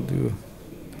quickly, I'll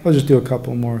just do a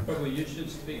couple more. Well, you should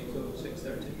speak till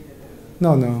 6:30.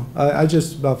 No, I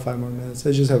just, about 5 more minutes.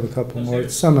 I just have a couple more.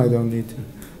 Some I don't need to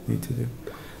do.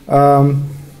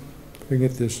 If I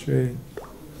get this straight,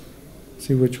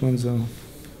 see which ones I'll,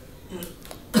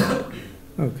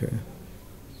 okay.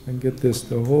 I can get this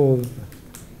to hold.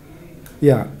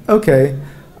 Yeah, okay.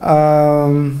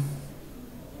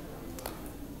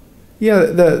 Yeah,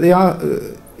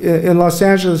 in Los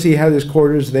Angeles he had his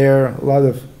quarters there. A lot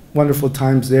of wonderful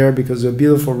times there because of a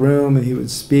beautiful room, and he would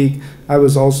speak. I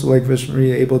was also, like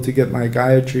Vishvamitra, able to get my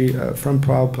Gayatri from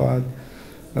Prabhupada.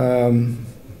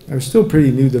 I was still a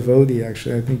pretty new devotee,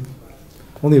 actually. I think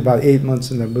only about 8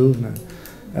 months in the movement.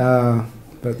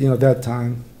 But, at that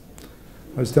time,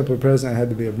 I was temple president, I had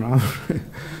to be a Brahmin.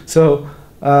 So,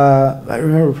 I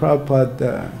remember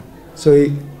Prabhupada,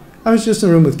 I was just in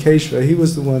a room with Keshava. He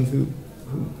was the one who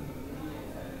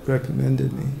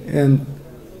recommended me. And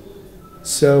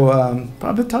so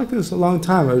Prabhupada talked to us a long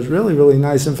time. It was really, really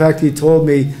nice. In fact, he told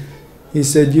me, he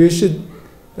said, you should,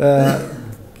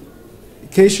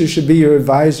 Kesha should be your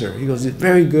advisor. He goes, he's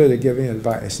very good at giving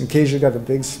advice. And Kesha got a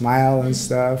big smile and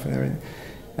stuff and everything.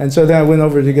 And so then I went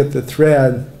over to get the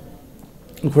thread.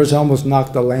 Of course, I almost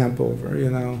knocked the lamp over,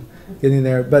 getting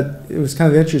there. But it was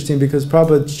kind of interesting because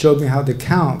Prabhupada showed me how to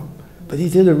count. But he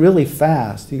did it really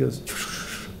fast. He goes,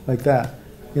 like that.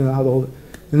 How to hold it.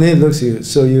 And then he looks at you,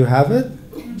 so you have it?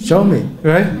 Show me,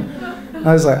 right?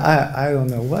 I was like, I don't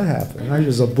know what happened. I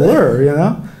was a blur,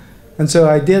 And so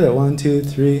I did it, 1, 2,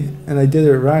 3, and I did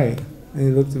it right. And he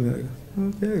looked at me like,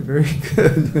 okay, very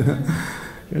good.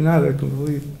 You're not a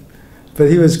complete... But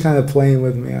he was kind of playing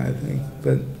with me, I think.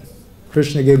 But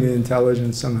Krishna gave me the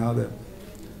intelligence somehow to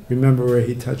remember where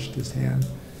he touched his hand.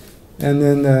 And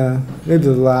then maybe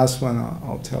the last one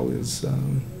I'll tell is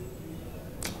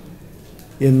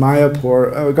in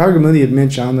Mayapur. Gargamuni had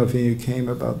mentioned, I don't know if you came,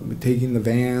 about taking the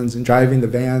vans and driving the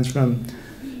vans from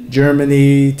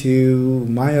Germany to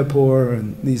Mayapur,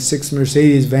 and these 6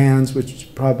 Mercedes vans, which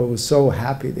Prabhupada was so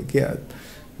happy to get.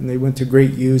 And they went to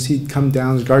great use. He'd come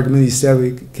down, as Gargamuni said,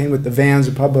 he came with the vans,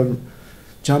 and Prabhupada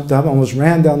jumped up, almost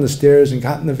ran down the stairs and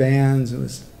got in the vans and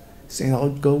was saying,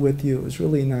 I'll go with you. It was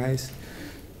really nice.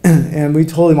 And we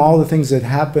told him all the things that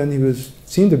happened. He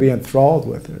seemed to be enthralled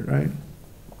with it, right?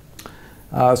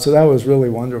 So that was really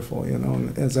wonderful,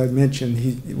 And as I mentioned,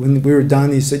 when we were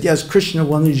done, he said, yes, Krishna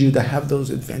wanted you to have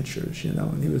those adventures,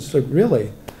 And he was like,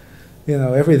 really?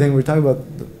 Everything. We're talking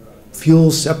about the fuel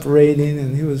separating,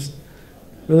 and he was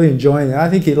really enjoying it. I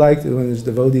think he liked it when his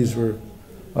devotees were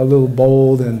a little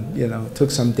bold and, took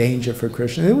some danger for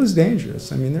Krishna. It was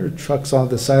dangerous. I mean, there were trucks on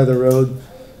the side of the road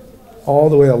all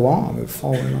the way along, and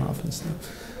falling off and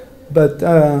stuff. But,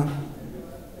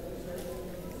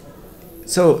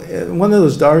 so one of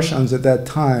those darshans at that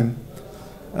time,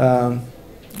 I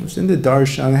was in the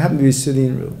darshan. I happened to be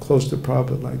sitting real close to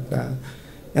Prabhupada like that.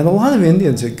 And a lot of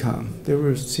Indians had come.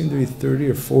 There seemed to be 30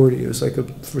 or 40. It was like,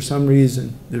 for some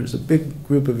reason, there was a big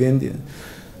group of Indians.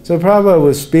 So Prabhupada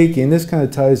was speaking. This kind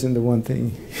of ties into one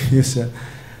thing you said.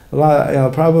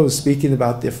 Prabhupada was speaking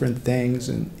about different things,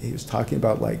 and he was talking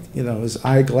about, like, his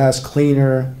eyeglass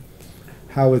cleaner,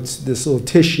 how it's this little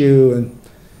tissue, and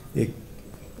it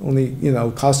only,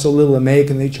 costs so little to make,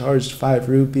 and they charged 5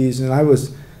 rupees. And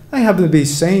I happened to be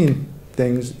saying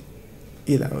things,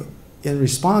 in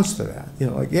response to that.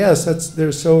 Like, yes,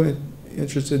 they're so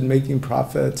interested in making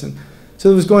profits. And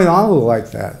so it was going on a little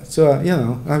like that. So,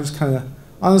 I was kind of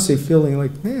honestly feeling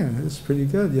like, man, it's pretty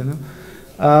good,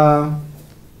 I'm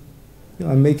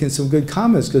making some good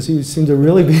comments because he seemed to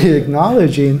really be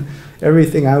acknowledging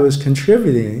everything I was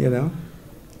contributing, I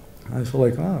felt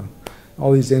like, oh,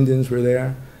 all these Indians were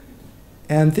there.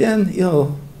 And then,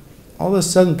 all of a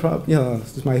sudden,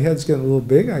 my head's getting a little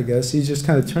big, I guess. He just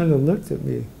kind of turned and looked at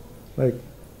me. Like,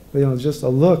 just a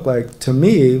look, like, to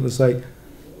me, it was like,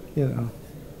 no.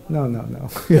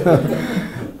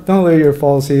 Don't let your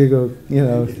false ego,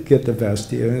 get the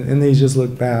best of you. And then he just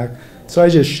looked back. So I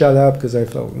just shut up because I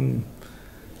felt, And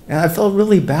I felt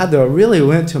really bad, though. It really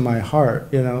went to my heart,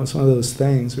 It's one of those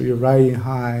things where you're riding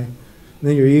high, and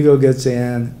then your ego gets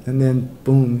in, and then,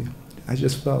 boom, I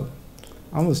just felt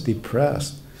almost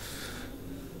depressed.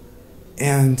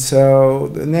 And so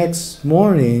the next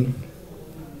morning,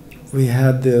 we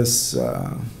had this,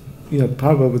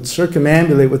 Prabhupada would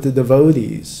circumambulate with the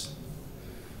devotees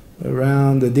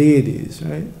around the deities,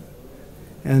 right?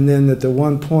 And then at the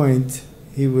one point,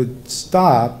 he would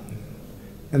stop,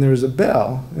 and there was a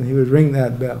bell, and he would ring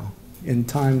that bell in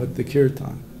time with the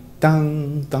kirtan.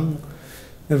 Dang, dang.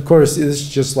 And of course, this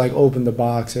just like opened the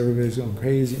box. Everybody's going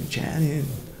crazy and chanting.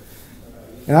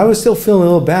 And I was still feeling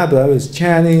a little bad, but I was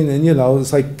chanting, and it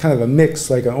was like kind of a mix,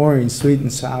 like an orange, sweet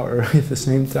and sour, right, at the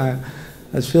same time.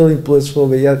 I was feeling blissful,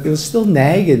 but yet it was still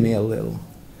nagging me a little.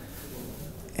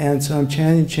 And so I'm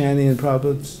chanting, and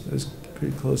Prabhupada was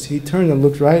pretty close. He turned and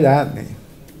looked right at me,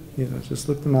 just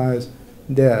looked in my eyes,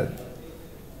 dead.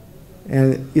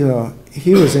 And,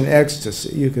 he was in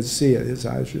ecstasy. You could see it. His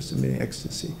eyes were just in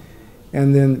ecstasy.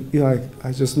 And then,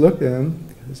 I just looked at him,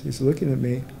 because he's looking at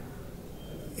me.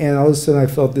 And all of a sudden I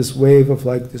felt this wave of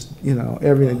like this, you know,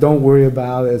 everything, don't worry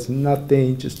about it, it's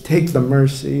nothing, just take the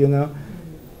mercy, you know.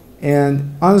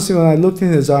 And honestly, when I looked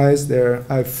in his eyes there,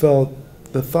 I felt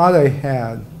the thought I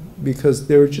had, because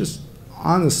they were just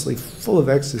honestly full of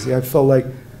ecstasy. I felt like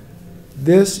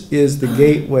this is the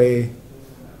gateway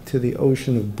to the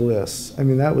ocean of bliss. I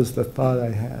mean, that was the thought I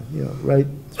had, you know, right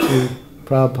through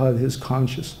Prabhupada, his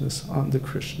consciousness on the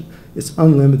Krishna. It's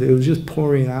unlimited. It was just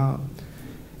pouring out.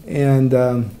 And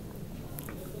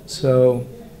so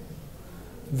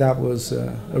that was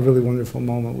a really wonderful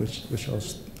moment, which I'll,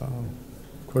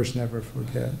 of course, never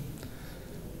forget.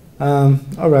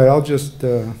 All right, I'll just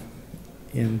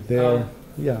end there.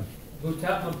 Yeah.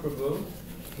 Bhutatma Prabhu,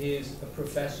 he is a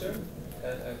professor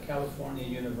at a California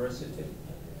university.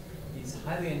 He's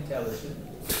highly intelligent,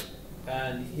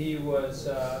 and he was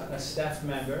a staff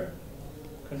member,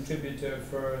 contributor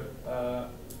for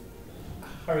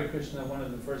Hare Krishna, one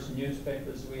of the first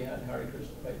newspapers we had, Hare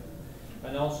Krishna paper.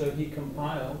 And also he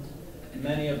compiled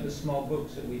many of the small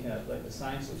books that we have, like the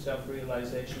Science of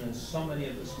Self-Realization and so many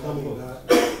of the small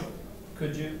books.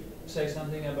 Could you say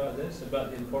something about this,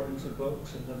 about the importance of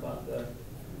books and about the...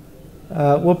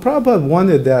 Well, Prabhupada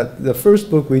wanted that. The first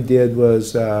book we did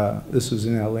was, this was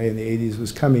in LA in the 80s,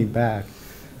 was Coming Back,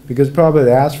 because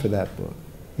Prabhupada asked for that book.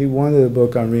 He wanted a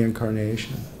book on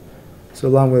reincarnation. So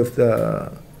along with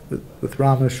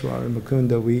Rameshwar and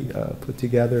Mukunda, we put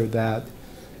together that.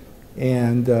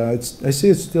 And I see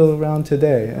it's still around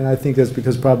today, and I think that's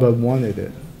because Prabhupada wanted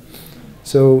it.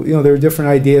 So, you know, there were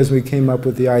different ideas. We came up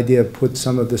with the idea of put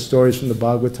some of the stories from the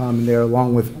Bhagavatam in there,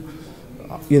 along with,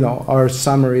 you know, our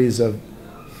summaries of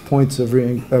points of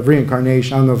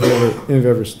reincarnation. I don't know if you've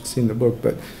ever seen the book,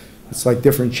 but it's like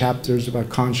different chapters about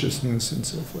consciousness and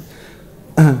so forth.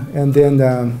 And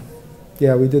then,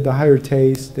 yeah, we did the Higher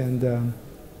Taste, and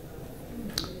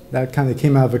that kind of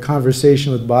came out of a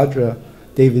conversation with Bhadra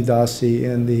Devidasi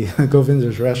in the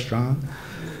Govinda's restaurant,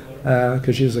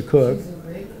 because she was a cook.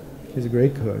 She's a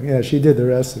great cook. Yeah, she did the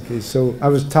recipes. So I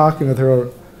was talking with her.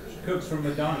 She cooks for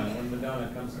Madonna when Madonna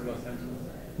comes to Los Angeles.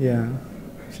 Yeah,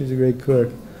 she's a great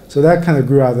cook. So that kind of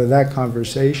grew out of that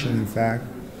conversation, in fact.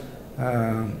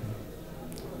 And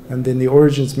then the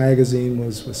Origins magazine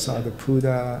was with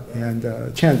Sadhapuda,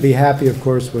 and Chant Be Happy, of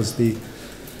course, was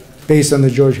based on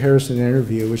the George Harrison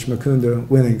interview, which Mukunda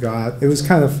went and got. It was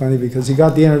kind of funny because he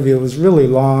got the interview. It was really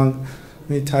long,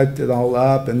 and he typed it all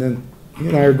up, and then he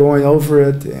and I are going over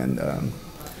it and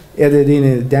editing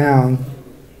it down.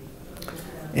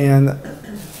 And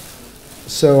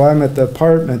so I'm at the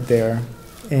apartment there,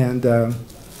 and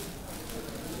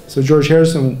so George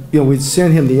Harrison, you know, we'd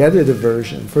send him the edited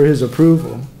version for his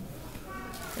approval.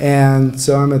 And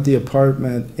so I'm at the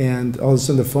apartment, and all of a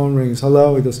sudden the phone rings.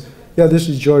 Hello? He goes, yeah, this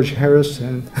is George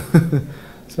Harrison.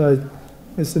 So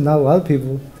I said, not a lot of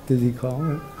people did he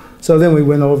call. So then we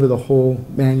went over the whole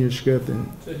manuscript.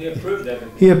 And so he approved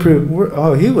everything? He approved.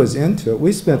 Oh, he was into it.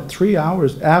 We spent 3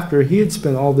 hours after he had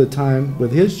spent all the time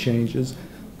with his changes,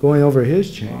 going over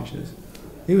his changes.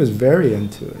 He was very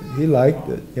into it. He liked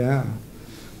it, yeah.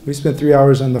 We spent 3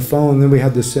 hours on the phone, then we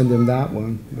had to send him that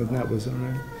one, but that was all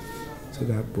right. So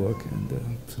that book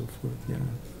and so forth, yeah.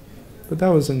 But that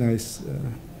was a nice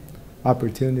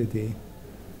opportunity.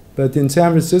 But in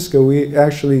San Francisco, we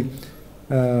actually,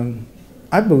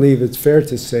 I believe it's fair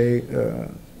to say,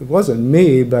 it wasn't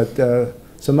me, but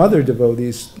some other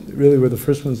devotees really were the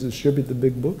first ones to distribute the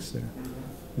big books there.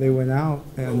 They went out.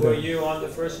 And were you on the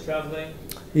first traveling?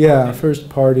 Yeah, first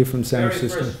party from San Very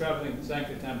Francisco. First traveling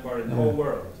Sankirtan party in the whole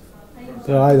world.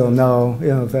 Well, I don't know, you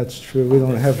know, if that's true. We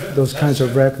don't have those kinds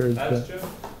of records. That's but true.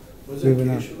 Was it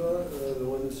Keshava, the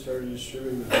one that started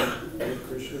distributing the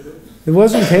Krishna books? It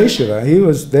wasn't Keshava. He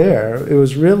was there. It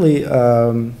was really,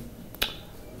 it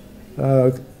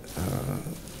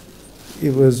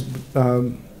was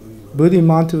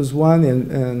Buddhimanta was one,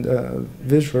 and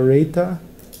Vishvamitra.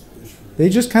 They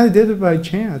just kind of did it by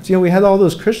chance. You know, we had all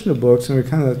those Krishna books, and we were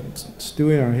kind of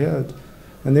stewing our heads.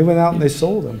 And they went out and they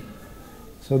sold them.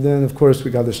 So then, of course, we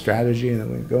got the strategy, and it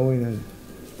went going, and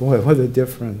boy, what a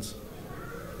difference.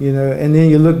 You know, and then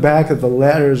you look back at the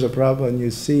letters of Prabhupada, and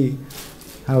you see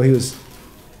how he was,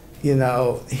 you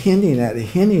know, hinting at it.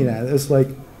 It's like,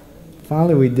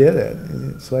 finally we did it.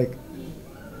 And it's like,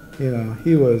 you know,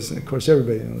 he was, and of course,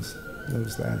 everybody knows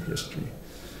that history.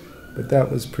 But that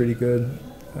was pretty good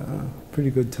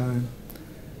time.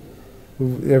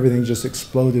 Everything just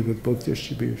exploded with book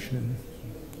distribution.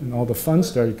 And all the funds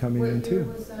started coming in, too. What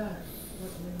year was that?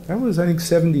 That was, I think,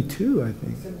 72, I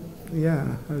think.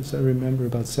 Yeah, as I remember,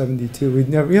 about 72. We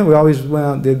never, you know, we always went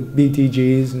out and did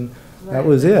BTGs, and that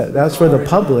was it. That's for the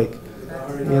public.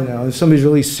 You know, if somebody's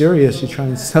really serious, you try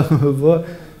and sell them a book.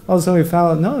 Also, we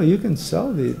found out, no, you can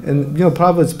sell these. And, you know,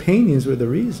 Prabhupada's paintings were the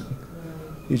reason.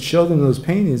 He'd show them those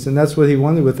paintings, and that's what he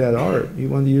wanted with that art. He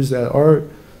wanted to use that art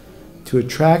to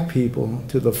attract people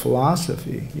to the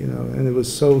philosophy, you know, and it was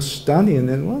so stunning. And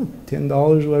then, well, $10,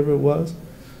 whatever it was.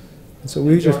 And so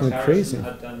we just went crazy.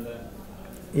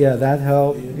 Yeah, that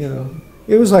helped, you know.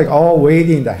 It was like all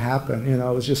waiting to happen, you know.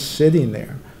 It was just sitting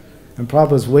there. And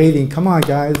Prabhupada's waiting, come on,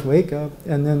 guys, wake up.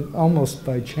 And then almost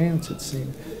by chance, it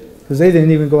seemed. Because they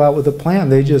didn't even go out with a plan.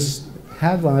 They just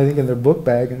had one, I think, in their book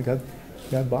bag and got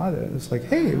bought it. It's like,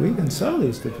 hey, we can sell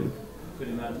these to people.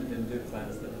 Vrindavan didn't do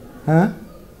plans then. Huh?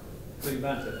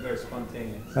 Vrindavan, very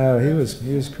spontaneous. Oh, he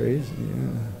was crazy,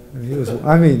 yeah. He was,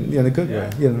 I mean, in a good way,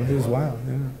 you know, he was wild,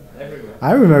 yeah. Everywhere.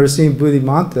 I remember seeing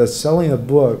Vishvamitra selling a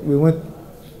book. We went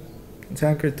to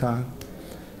Sankirtan,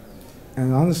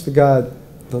 and honest to God,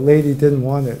 the lady didn't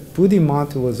want it.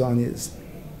 Vishvamitra was on his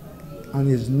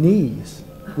knees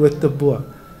with the book.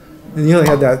 And he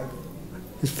had that,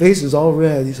 his face is all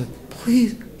red. He's like,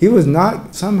 please. He was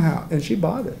not somehow, and she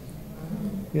bought it.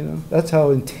 You know, that's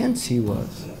how intense he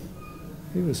was.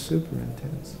 He was super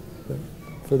intense, but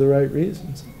for the right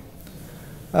reasons.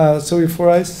 So before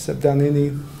I step down,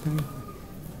 anything?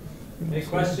 Any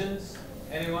questions?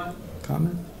 Anyone?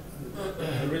 Comment?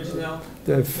 Original?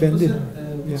 The offended?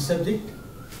 Which subject?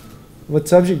 What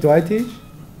subject do I teach?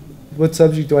 What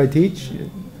subject do I teach?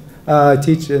 I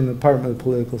teach in the Department of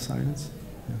Political Science.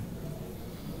 Yeah.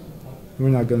 We're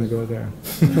not going to go there.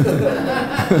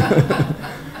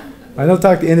 I don't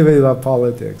talk to anybody about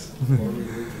politics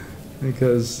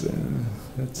because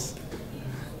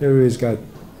everybody's got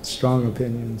strong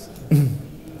opinions.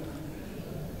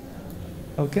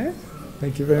 Okay,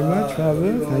 thank you very much,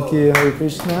 Prabhu. Thank you, Hare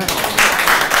Krishna.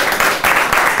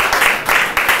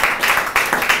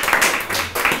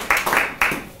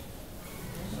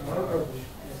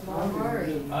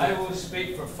 I will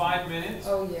speak for 5 minutes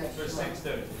Oh, yeah. for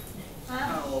 6:30.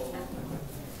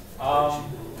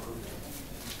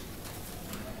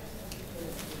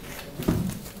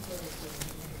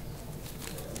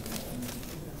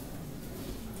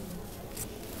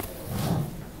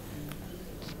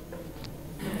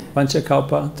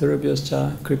 Panchakalpa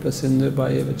Tarubhyascha Kripa Sindhu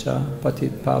Bhayevacha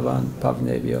Patit Pavan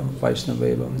Pavnebhyo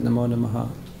Vaishnavevo Namo Namaha.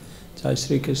 Jai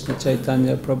Sri Krishna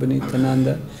Chaitanya Prabhu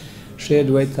Nityananda Shri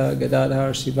Advaita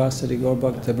Gadadhar Sivasari Gaur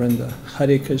Bhakta Vrinda.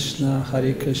 Hare Krishna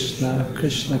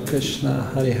Krishna Krishna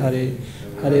Hare Hare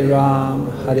Hare Ram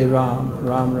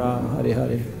Ram Ram Hare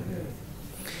Hare.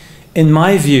 In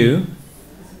my view,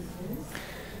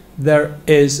 there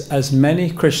is as many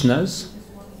Krishnas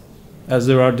as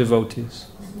there are devotees,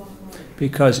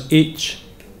 because each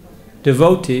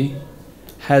devotee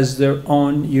has their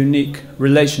own unique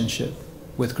relationship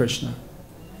with Krishna.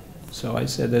 So I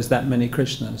said there's that many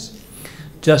Krishnas.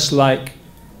 Just like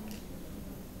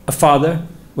a father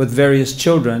with various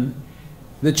children,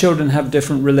 the children have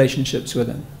different relationships with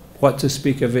him. What to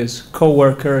speak of his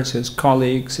co-workers, his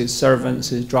colleagues, his servants,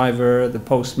 his driver, the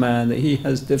postman, he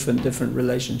has different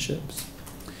relationships.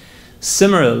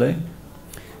 Similarly,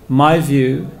 my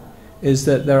view is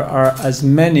that there are as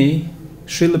many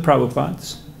Srila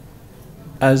Prabhupads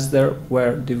as there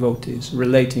were devotees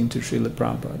relating to Srila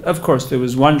Prabhupada. Of course, there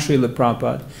was one Srila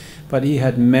Prabhupada, but he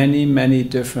had many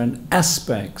different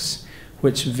aspects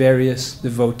which various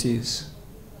devotees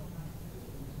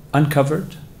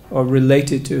uncovered or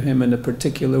related to him in a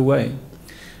particular way.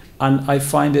 And I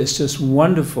find it's just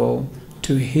wonderful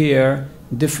to hear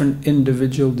different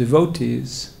individual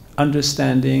devotees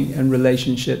understanding and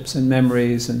relationships and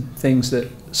memories and things that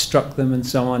struck them and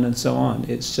so on and so on.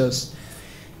 It's just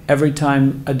every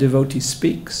time a devotee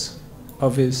speaks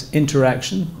of his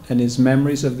interaction and his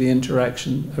memories of the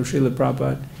interaction of Srila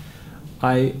Prabhupada,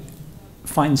 I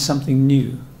find something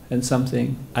new and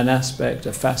something, an aspect,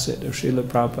 a facet of Srila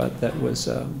Prabhupada that was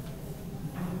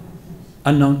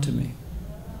unknown to me.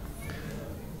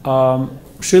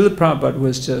 Srila Prabhupada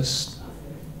was just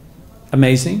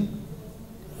amazing.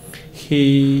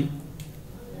 We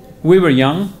were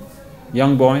young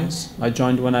boys. I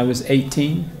joined when I was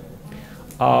 18.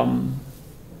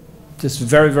 Just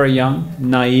very young,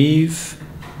 naive.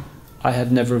 I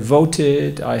had never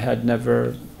voted. I had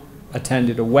never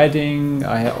attended a wedding.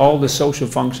 I had all the social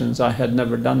functions. I had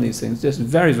never done these things. Just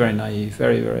very naive,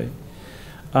 very.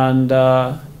 And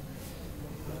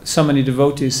so many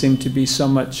devotees seem to be so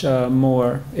much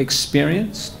more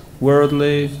experienced,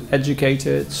 worldly,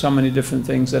 educated, so many different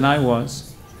things than I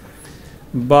was.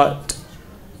 But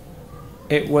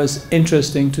it was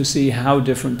interesting to see how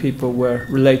different people were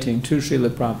relating to Srila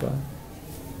Prabhupada.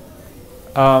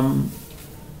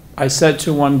 I said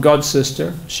to one god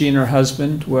sister, she and her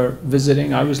husband were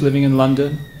visiting, I was living in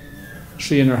London,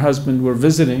 she and her husband were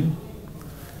visiting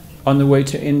on the way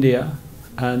to India,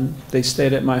 and they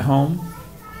stayed at my home.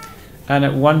 And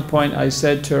at one point I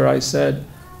said to her, I said,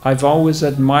 I've always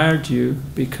admired you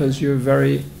because you're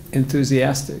very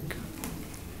enthusiastic.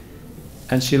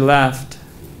 And she laughed,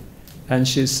 and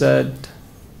she said,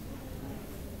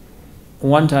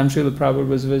 one time Srila Prabhupada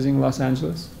was visiting Los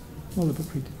Angeles.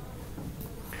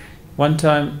 One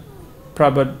time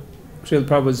Srila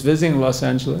Prabhupada was visiting Los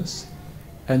Angeles,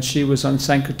 and she was on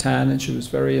Sankirtan, and she was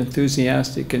very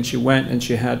enthusiastic, and she went and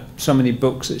she had so many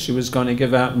books that she was going to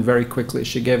give out, and very quickly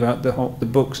she gave out the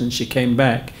books, and she came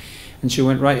back, and she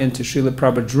went right into Srila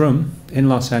Prabhupada's room in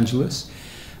Los Angeles,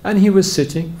 and he was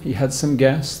sitting, he had some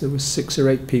guests, there was 6 or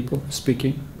 8 people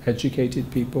speaking,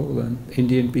 educated people and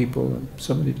Indian people and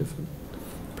so many different.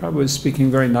 Prabhupada was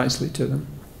speaking very nicely to them.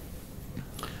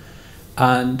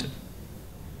 And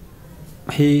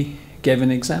he gave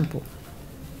an example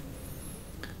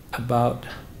about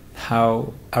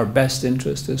how our best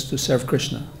interest is to serve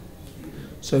Krishna.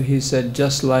 So he said,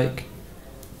 just like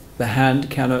the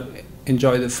hand cannot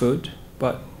enjoy the food,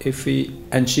 but if he,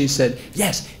 and she said,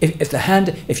 yes,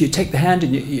 if you take the hand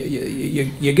and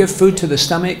you give food to the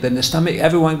stomach, then the stomach,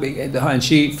 everyone, and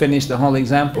she finished the whole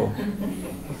example.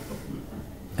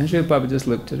 And Srila Prabhupada just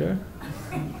looked at her.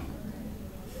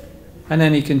 And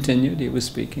then he continued, he was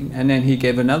speaking, and then he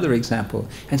gave another example.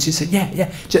 And she said,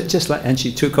 yeah, just like, and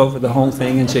she took over the whole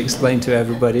thing, and she explained to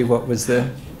everybody what was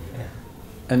there.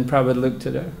 And Prabhupada looked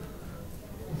at her,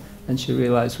 and she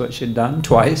realized what she'd done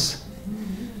twice.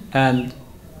 And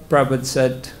Prabhupada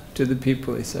said to the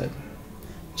people, he said,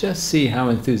 just see how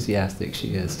enthusiastic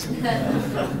she is.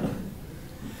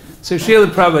 So Srila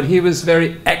Prabhupada, he was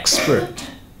very expert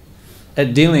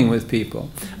at dealing with people.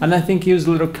 And I think he was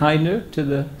a little kinder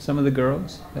to some of the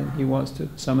girls than he was to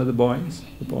some of the boys.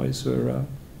 The boys were...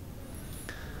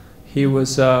 he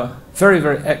was very,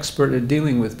 very expert at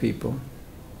dealing with people.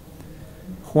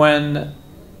 When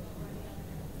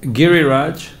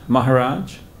Giriraj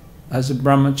Maharaj, as a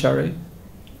brahmachari,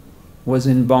 was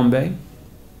in Bombay,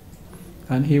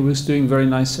 and he was doing very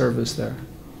nice service there.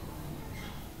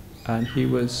 And he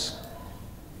was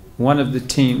one of the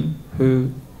team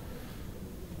who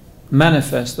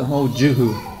manifest the whole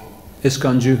Juhu,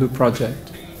 ISKCON Juhu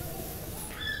project.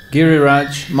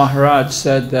 Giriraj Maharaj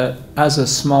said that as a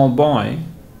small boy,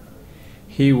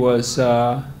 he was,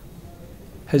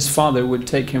 his father would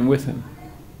take him with him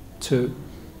to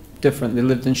different, they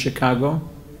lived in Chicago.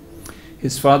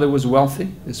 His father was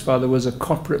wealthy, his father was a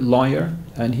corporate lawyer,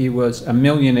 and he was a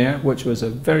millionaire, which was a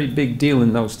very big deal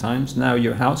in those times. Now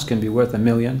your house can be worth $1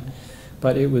 million.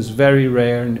 But it was very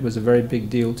rare, and it was a very big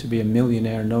deal to be a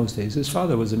millionaire in those days. His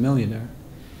father was a millionaire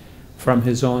from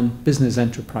his own business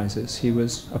enterprises. He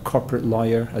was a corporate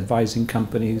lawyer, advising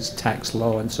companies, tax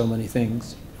law, and so many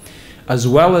things. As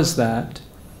well as that,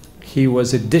 he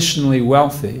was additionally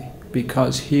wealthy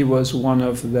because he was one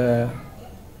of the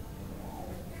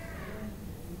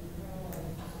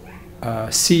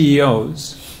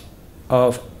CEOs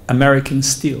of American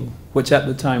Steel, which at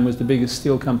the time was the biggest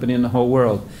steel company in the whole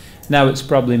world. Now it's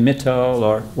probably Mittal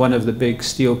or one of the big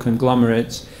steel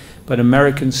conglomerates, but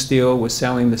American Steel was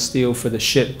selling the steel for the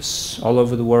ships all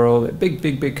over the world, a big,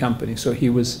 big, big company. So he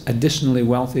was additionally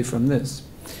wealthy from this.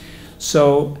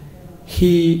 So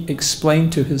he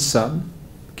explained to his son,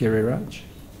 Giriraj,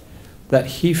 that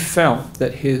he felt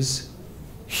that his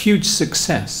huge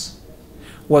success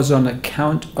was on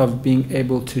account of being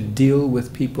able to deal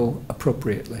with people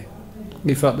appropriately.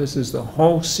 He felt this is the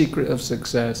whole secret of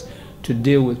success, to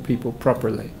deal with people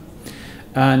properly.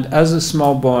 And as a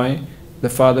small boy, the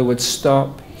father would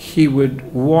stop, he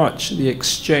would watch the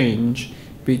exchange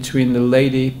between the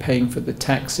lady paying for the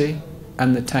taxi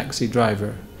and the taxi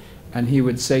driver. And he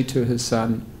would say to his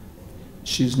son,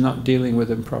 she's not dealing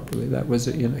with him properly. That was,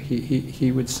 you know,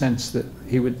 he would sense that,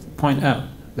 he would point out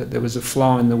that there was a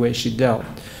flaw in the way she dealt.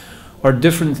 Or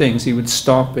different things, he would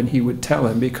stop and he would tell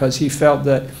him, because he felt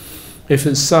that if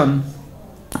his son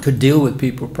could deal with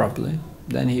people properly,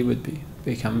 then he would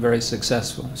become very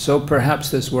successful. So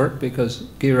perhaps this worked, because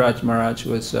Giriraj Maharaj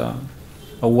was a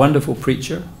wonderful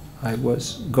preacher. I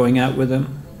was going out with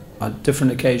him on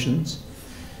different occasions.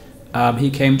 He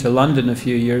came to London a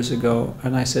few years ago,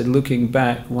 and I said, looking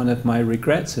back, one of my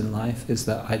regrets in life is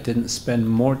that I didn't spend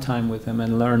more time with him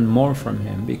and learn more from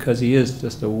him, because he is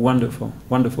just a wonderful,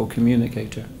 wonderful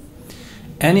communicator.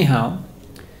 Anyhow,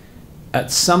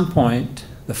 at some point,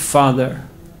 the father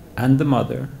and the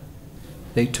mother,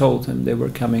 they told him they were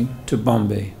coming to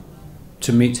Bombay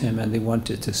to meet him, and they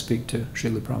wanted to speak to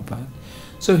Srila Prabhupada.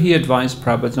 So he advised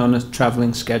Prabhupada on a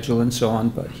traveling schedule and so on,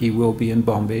 but he will be in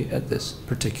Bombay at this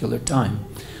particular time.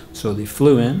 So they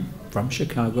flew in, from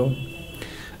Chicago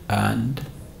and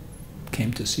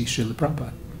came to see Srila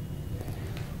Prabhupada.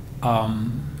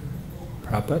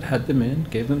 Prabhupada had them in,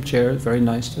 gave them chairs, very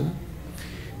nice to them.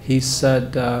 He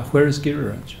said, where is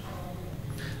Giriraj?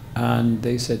 And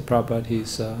they said, Prabhupada,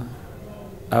 he's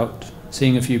out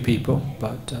seeing a few people,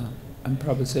 but and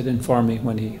Prabhupada said, inform me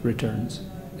when he returns.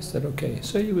 He said, okay.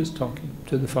 So he was talking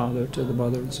to the father, to the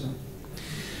mother, and so on.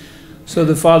 So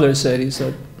the father said, he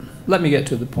said, let me get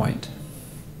to the point.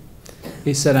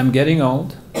 He said, I'm getting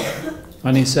old,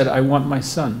 and he said, I want my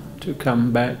son to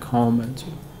come back home and to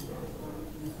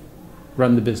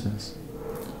run the business.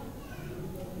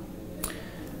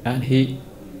 And he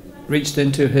reached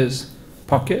into his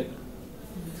pocket,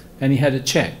 and he had a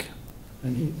check,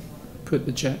 and he put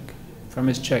the check from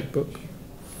his checkbook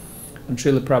on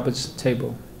Srila Prabhupada's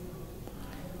table.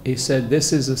 He said,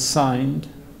 this is a signed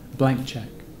blank check.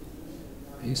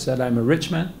 He said, I'm a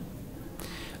rich man,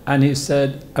 and he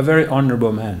said, a very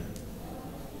honorable man.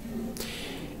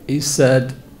 He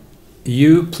said,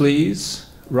 you please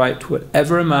write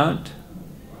whatever amount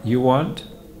you want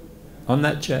on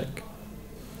that check.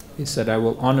 He said, I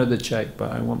will honor the check,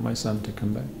 but I want my son to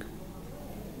come back.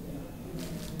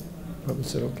 Prabhupada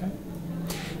said, okay.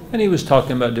 And he was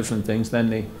talking about different things. Then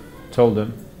they told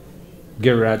him,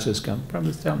 Giriraj has come.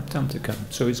 Prabhupada said, tell him to come.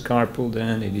 So his car pulled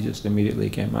in, and he just immediately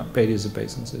came up, paid his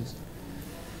obeisances.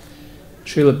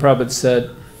 Srila Prabhupada said,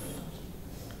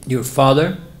 your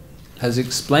father has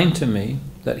explained to me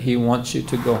that he wants you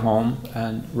to go home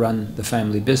and run the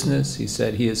family business. He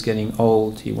said he is getting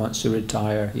old, he wants to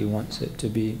retire, he wants it to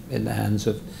be in the hands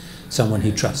of someone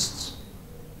he trusts.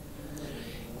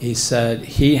 He said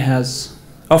he has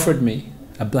offered me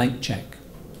a blank check.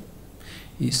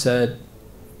 He said,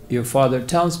 your father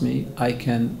tells me I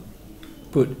can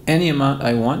put any amount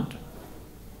I want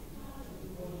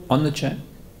on the check.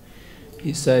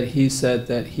 He said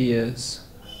that he is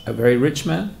a very rich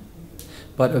man,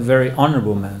 but a very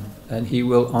honorable man, and he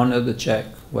will honor the check,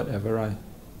 whatever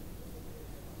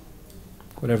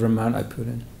amount I put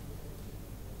in.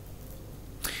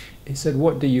 He said,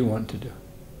 what do you want to do?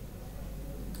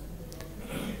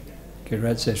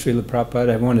 Giriraj said, Srila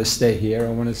Prabhupada, I want to stay here, I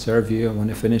want to serve you, I want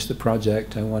to finish the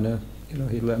project, I want to,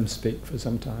 he let him speak for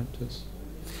some time.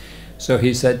 So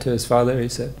he said to his father, he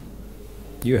said,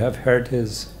 you have heard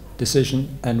his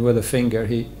decision, and with a finger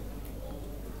he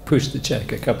pushed the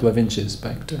check a couple of inches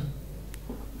back to him.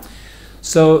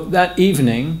 So that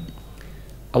evening,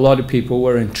 a lot of people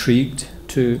were intrigued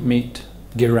to meet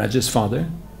Giriraj's father.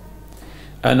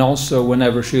 And also,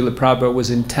 whenever Srila Prabhupada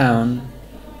was in town,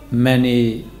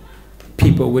 many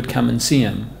people would come and see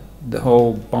him. The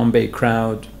whole Bombay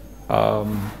crowd,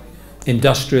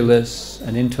 industrialists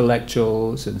and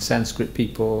intellectuals and Sanskrit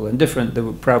people and different.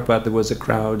 Prabhupada, there was a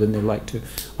crowd, and they liked to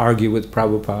argue with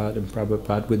Prabhupada, and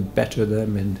Prabhupada would better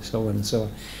them, and so on and so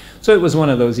on. So it was one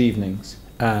of those evenings.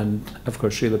 And of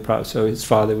course, Srila Prabhupada, so his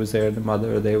father was there, the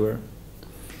mother, they were.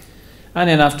 And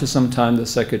then after some time, the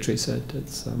secretary said,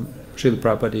 it's Srila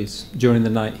Prabhupada, during the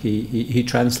night he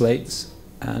translates,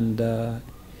 and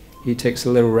he takes a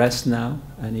little rest now,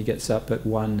 and he gets up at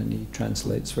 1 and he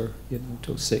translates for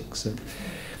till 6. And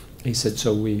he said,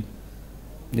 so we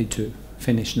need to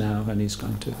finish now, and he's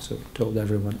going to. So he told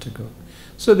everyone to go.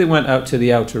 So they went out to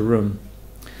the outer room,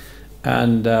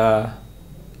 and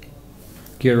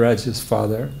Giriraj's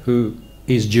father, who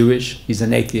is Jewish, he's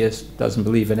an atheist, doesn't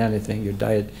believe in anything. You're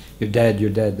dead, you're dead, you're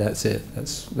dead. That's it.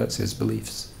 That's his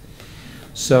beliefs.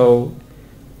 So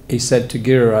he said to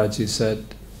Giriraj, he said,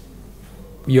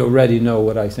 you already know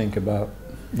what I think about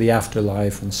the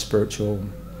afterlife and spiritual,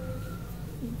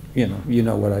 you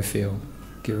know what I feel.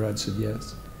 Giriraj said,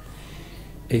 yes.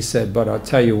 He said, but I'll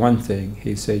tell you one thing.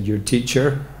 He said, your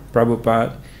teacher,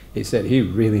 Prabhupada, he said, he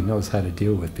really knows how to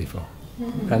deal with people.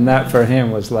 And that for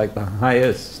him was like the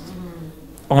highest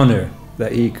honor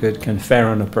that he could confer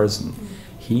on a person.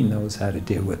 He knows how to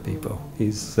deal with people.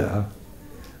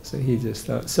 So he just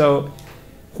thought, so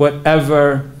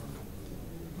whatever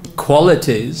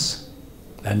qualities,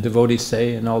 and devotees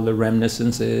say, and all the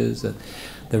reminiscences, and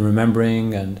the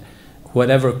remembering, and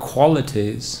whatever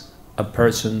qualities a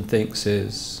person thinks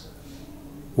is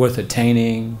worth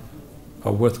attaining,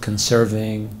 or worth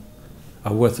conserving,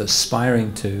 or worth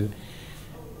aspiring to,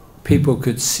 people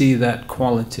could see that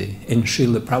quality in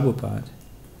Srila Prabhupada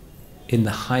in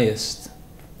the highest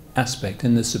aspect,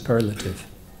 in the superlative.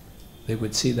 They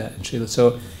would see that in Srila.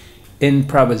 So in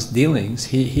Prabhupada's dealings,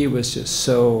 he was just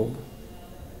so,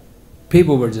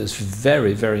 people were just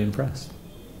very, very impressed.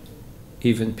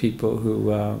 Even people who,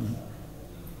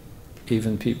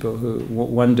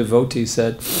 one devotee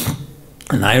said,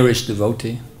 an Irish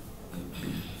devotee,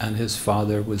 and his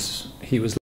father was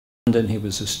London, he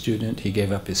was a student, he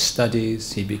gave up his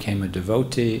studies, he became a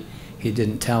devotee. He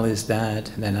didn't tell his dad,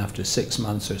 and then after 6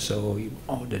 months or so,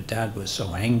 the dad was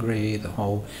so angry,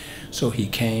 so he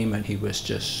came and he was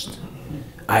just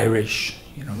Irish,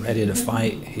 you know, ready to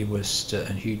fight. He was,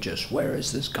 and he just, where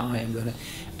is this guy?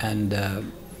 And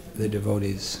the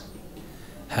devotees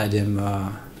had him,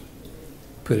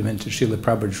 put him into Srila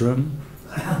Prabhupada's room.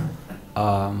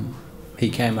 He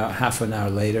came out half an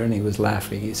hour later and he was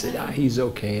laughing. He said, he's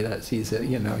okay. He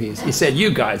said,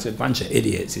 you guys are a bunch of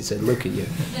idiots. He said, look at you.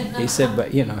 He said,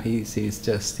 but you know, he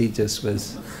just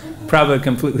was, Prabhupada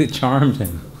completely charmed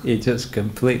him. He just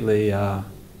completely,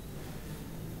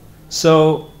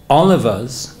 so all of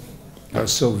us are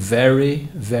so very,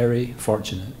 very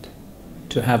fortunate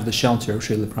to have the shelter of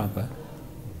Srila Prabhupada.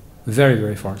 Very,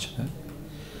 very fortunate.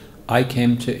 I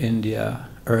came to India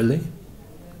early,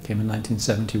 came in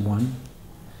 1971.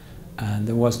 And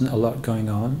there wasn't a lot going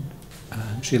on.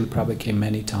 Srila Prabhupada came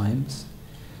many times,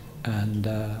 and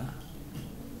there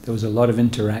was a lot of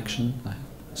interaction,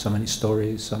 so many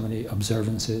stories, so many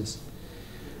observances.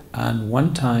 And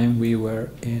one time we were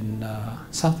in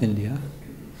South India,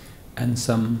 and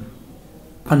some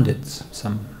pundits,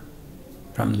 some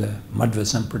from the Madhva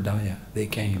Sampradaya, they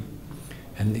came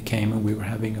and we were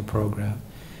having a program,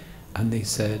 and they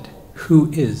said,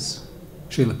 who is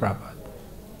Srila Prabhupada?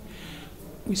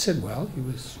 We said, well, he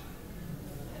was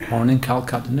born in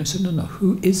Calcutta. And they said, no,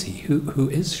 who is he? Who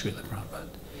is Srila Prabhupada?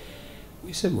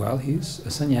 We said, well, he's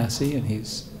a sannyasi and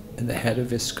he's the head of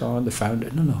ISKCON, the founder.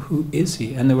 No, who is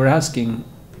he? And they were asking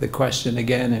the question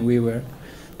again, and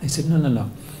they said,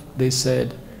 no. They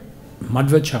said,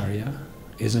 Madhvacharya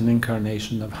is an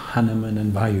incarnation of Hanuman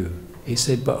and Vayu. He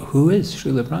said, but who is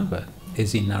Srila Prabhupada?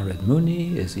 Is he Narad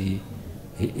Muni? Is he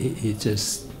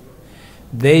just...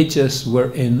 They just were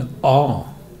in awe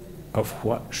of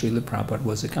what Srila Prabhupada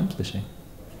was accomplishing.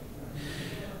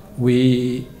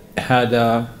 We had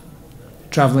a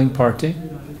traveling party.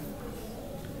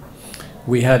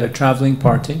 We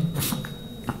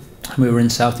were in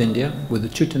South India with the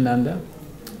Chutananda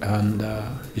and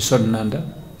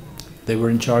Yasodhananda. They were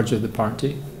in charge of the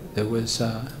party. There was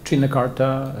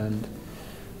Trinakarta and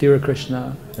Dhira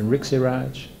Krishna and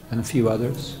Riksiraj and a few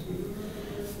others.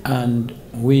 And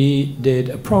we did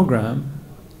a program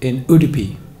in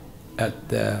Udupi at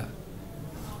the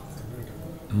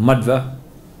Madhva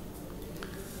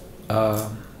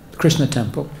Krishna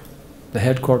temple, the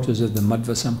headquarters of the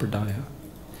Madhva Sampradaya.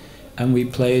 And we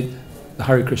played the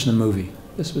Hare Krishna movie.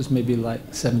 This was maybe like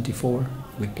 74.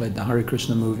 We played the Hare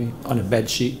Krishna movie on a bed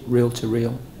sheet, reel to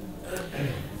reel.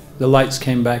 The lights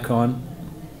came back on,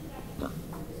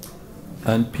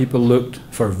 and people looked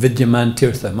for Vidyaman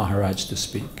Tirtha Maharaj to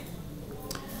speak.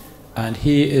 And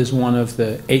he is one of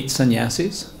the 8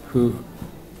 sannyasis who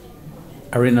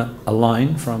are in a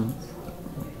line from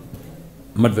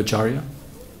Madhvacharya.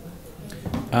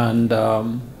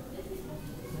 And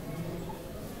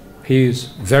he's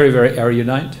very, very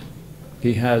erudite.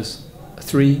 He has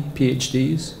 3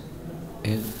 PhDs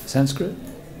in Sanskrit,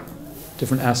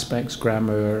 different aspects,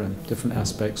 grammar and different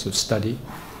aspects of study.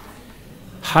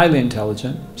 Highly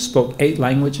intelligent, spoke 8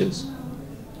 languages.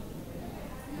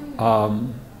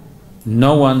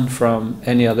 No one from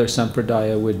any other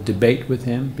sampradaya would debate with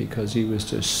him because he was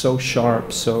just so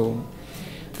sharp. So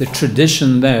the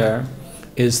tradition there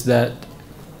is that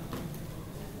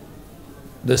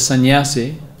the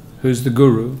sannyasi, who's the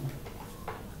guru,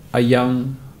 a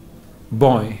young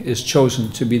boy is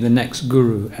chosen to be the next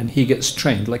guru, and he gets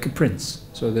trained like a prince.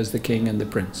 So there's the king and the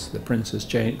prince. The prince is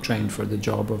trained for the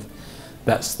job of,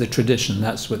 that's the tradition,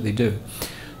 that's what they do.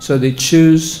 So they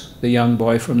choose the young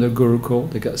boy from the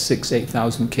Gurukul. They got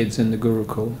 8,000 kids in the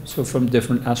Gurukul. So from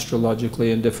different,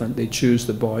 astrologically and different, they choose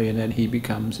the boy, and then he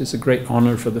becomes, it's a great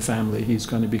honor for the family, he's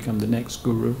going to become the next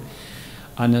guru.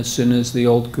 And as soon as the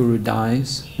old guru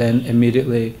dies, then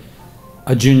immediately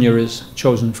a junior is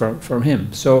chosen from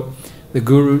him. So the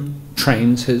guru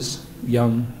trains his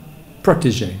young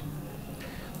protege.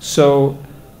 So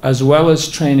as well as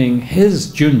training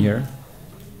his junior,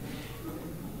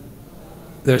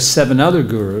 there's 7 other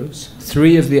gurus.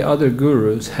 3 of the other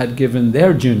gurus had given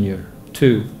their junior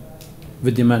to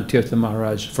Vidyaman Tirtha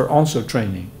Maharaj for also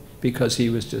training, because he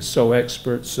was just so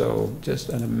expert, so just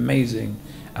an amazing,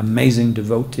 amazing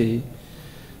devotee,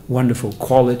 wonderful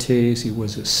qualities. He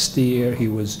was austere, he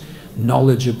was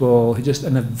knowledgeable, he just,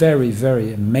 and a very,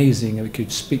 very amazing, he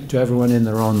could speak to everyone in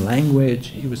their own language.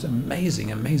 He was an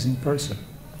amazing, amazing person.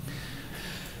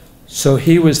 So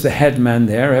he was the head man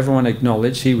there. Everyone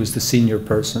acknowledged he was the senior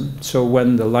person. So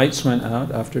when the lights went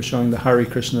out after showing the Hare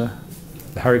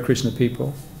Krishna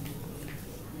people,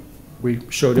 we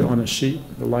showed it on a sheet.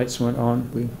 The lights went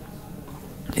on. We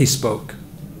he spoke.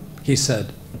 He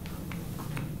said,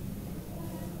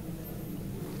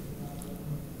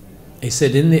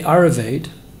 in the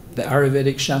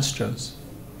Ayurvedic Shastras,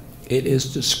 it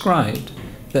is described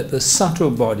that the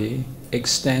subtle body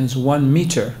extends 1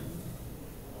 meter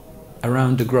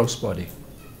around the gross body.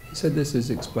 He said this is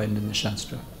explained in the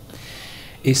Shastra.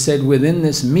 He said within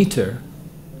this meter,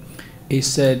 he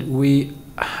said we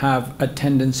have a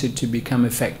tendency to become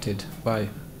affected by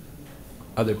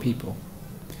other people.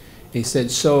 He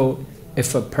said, so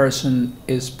if a person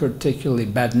is particularly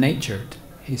bad-natured,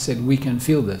 he said we can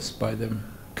feel this by them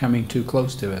coming too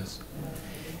close to us.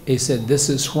 He said this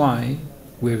is why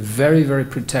we're very, very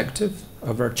protective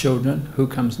of our children, who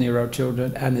comes near our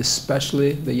children, and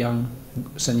especially the young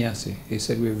sannyasi. He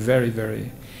said we're very,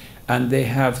 very... And they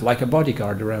have like a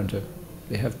bodyguard around him.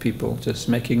 They have people just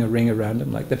making a ring around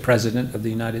him, like the President of the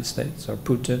United States or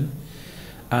Putin.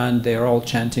 And they're all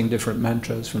chanting different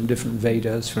mantras from different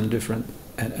Vedas, from different...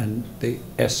 And they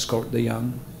escort the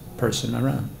young person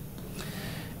around.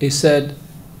 He said,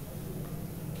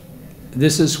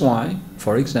 this is why,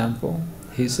 for example,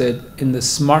 he said, in the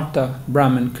Smarta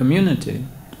Brahmin community,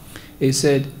 he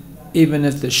said, even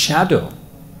if the shadow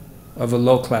of a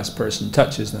low-class person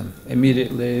touches them,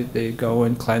 immediately they go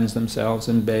and cleanse themselves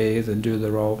and bathe and do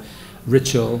their own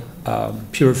ritual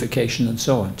purification and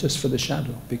so on, just for the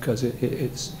shadow, because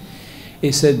it's...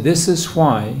 He said, this is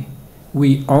why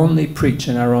we only preach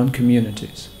in our own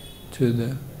communities to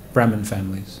the Brahmin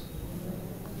families.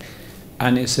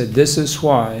 And he said, this is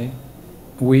why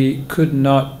we could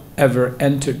not ever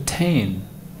entertain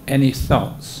any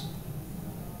thoughts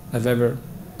of ever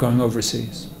going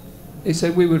overseas. He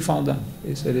said we would fall down.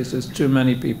 He said it's just too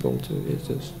many people, it's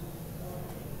just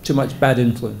too much bad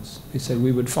influence. He said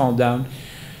we would fall down,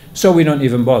 so we don't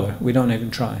even bother, we don't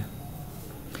even try.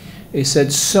 He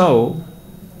said, so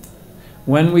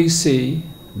when we see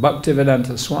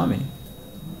Bhaktivedanta Swami,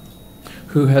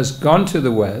 who has gone to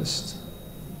the West,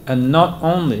 and not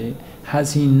only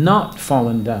has he not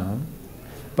fallen down,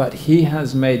 but he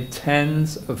has made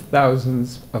tens of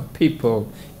thousands of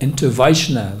people into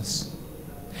Vaishnavas.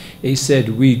 He said,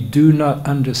 we do not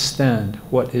understand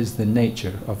what is the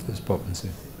nature of this potency.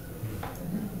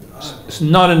 It's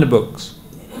not in the books.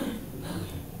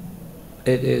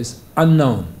 It is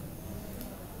unknown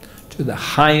to the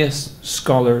highest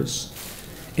scholars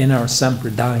in our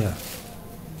sampradaya.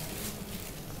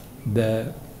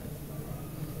 The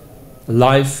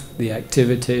life, the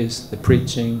activities, the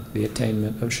preaching, the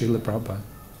attainment of Srila Prabhupada.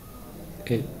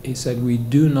 He said, we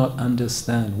do not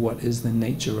understand what is the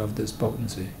nature of this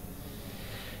potency.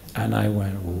 And I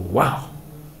went, wow.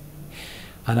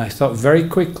 And I thought very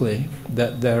quickly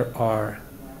that there are,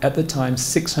 at the time,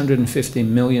 650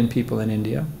 million people in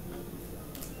India.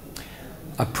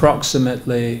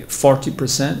 Approximately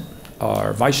 40%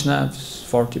 are Vaishnavas,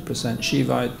 40%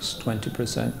 Shivites,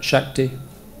 20% Shakti.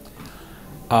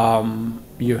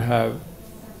 You have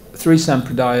 3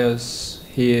 sampradayas.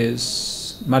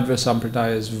 Madhva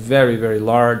Sampradaya is very, very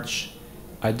large.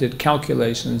 I did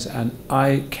calculations and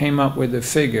I came up with a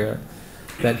figure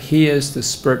that he is the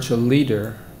spiritual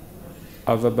leader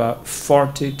of about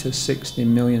 40 to 60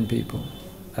 million people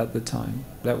at the time.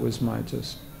 That was my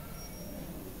just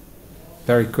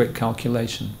very quick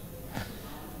calculation.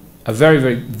 A very,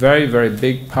 very, very, very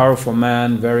big, powerful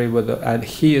man, and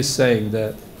he is saying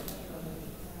that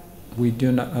we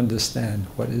do not understand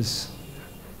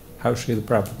how Srila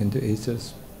Prabhupada can do it. He's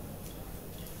just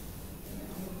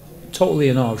totally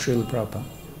in awe of Srila Prabhupada.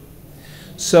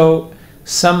 So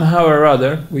somehow or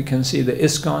other, we can see the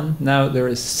ISKCON. Now there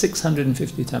is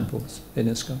 650 temples in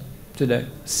ISKCON today.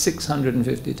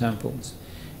 650 temples.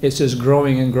 It's just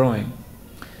growing and growing.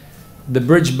 The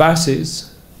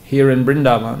Brijbasis here in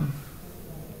Vrindavan,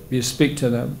 you speak to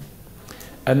them,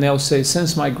 and they'll say,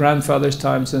 since my grandfather's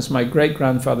time, since my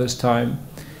great-grandfather's time,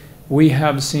 we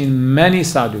have seen many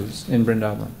sadhus in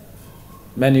Vrindavan,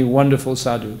 many wonderful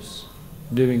sadhus,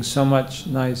 doing so much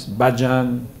nice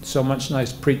bhajan, so much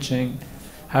nice preaching,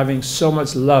 having so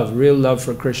much love, real love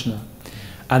for Krishna.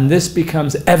 And this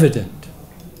becomes evident,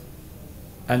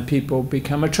 and people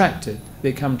become attracted.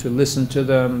 They come to listen to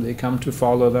them, they come to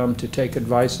follow them, to take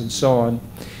advice and so on.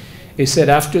 He said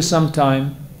after some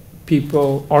time,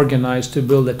 people organized to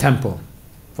build a temple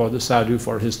for the sadhu,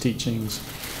 for his teachings.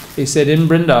 He said in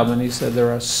Vrindavan, he said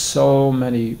there are so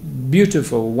many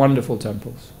beautiful, wonderful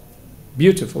temples.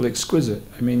 Beautiful, exquisite.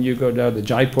 I mean, you go down the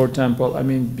Jaipur temple, I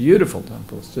mean, beautiful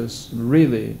temples, just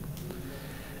really.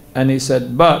 And he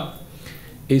said, but,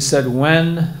 he said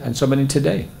when, and so many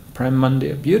today, Prem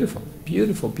Mandir, beautiful.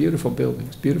 Beautiful, beautiful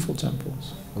buildings, beautiful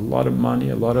temples. A lot of money,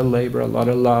 a lot of labor, a lot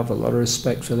of love, a lot of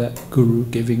respect for that guru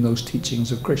giving those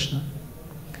teachings of Krishna.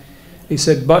 He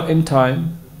said, but in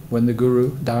time, when the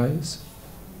guru dies,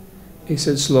 he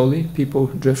said, slowly people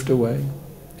drift away.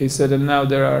 He said, and now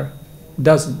there are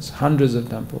dozens, hundreds of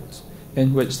temples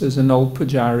in which there's an old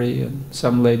pujari and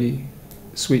some lady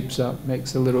sweeps up,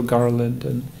 makes a little garland,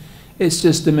 and it's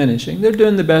just diminishing. They're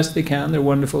doing the best they can, they're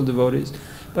wonderful devotees,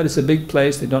 but it's a big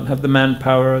place, they don't have the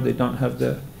manpower, they don't have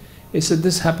the... He said,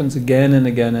 this happens again and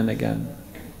again and again.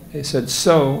 He said,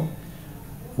 so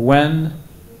when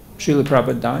Srila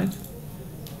Prabhupada died,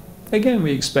 again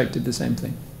we expected the same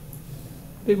thing.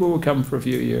 People will come for a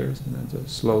few years and then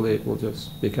just slowly it will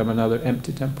just become another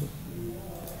empty temple.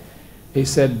 He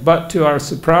said, but to our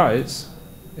surprise,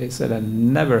 he said,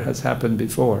 and never has happened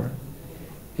before,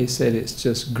 he said, it's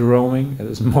just growing,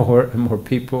 there's more and more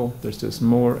people, there's just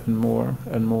more and more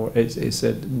and more. He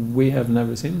said, we have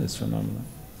never seen this phenomenon.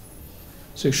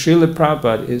 So Srila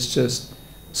Prabhupada is just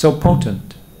so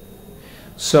potent.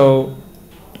 So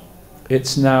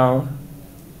it's now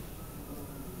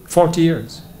 40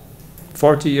 years.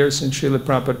 40 years since Srila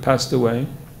Prabhupada passed away.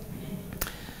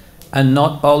 And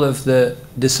not all of the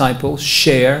disciples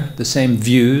share the same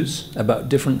views about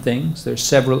different things. There's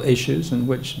several issues in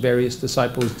which various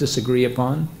disciples disagree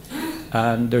upon.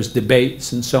 And there's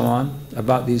debates and so on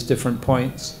about these different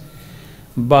points.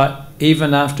 But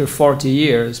even after 40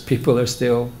 years, people are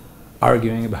still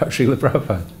arguing about Srila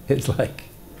Prabhupada. It's like,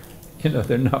 you know,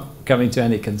 they're not coming to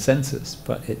any consensus,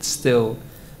 but it's still,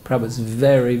 Prabhupada's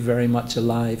very, very much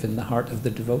alive in the heart of the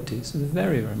devotees.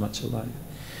 Very, very much alive.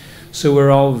 So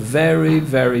we're all very,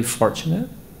 very fortunate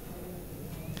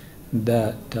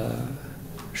that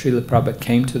Srila Prabhupada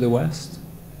came to the West,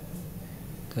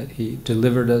 that he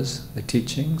delivered us the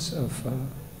teachings of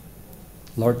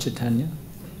Lord Chaitanya.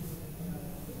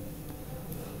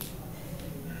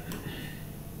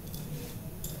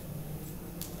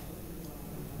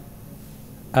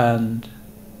 And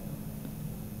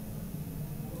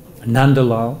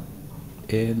Nandalal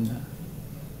in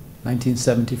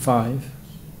 1975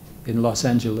 in Los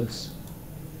Angeles,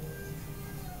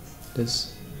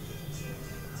 this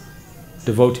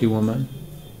devotee woman,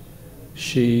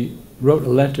 she wrote a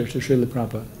letter to Srila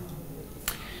Prabhupada.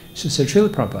 She said, Srila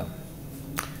Prabhupada,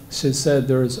 she said,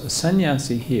 there is a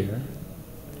sannyasi here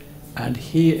and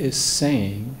he is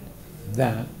saying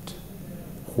that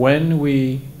when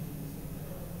we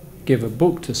give a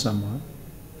book to someone,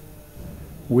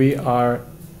 we are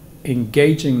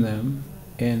engaging them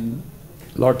in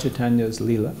Lord Chaitanya's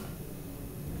Leela.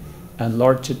 And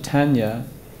Lord Chaitanya,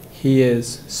 he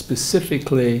is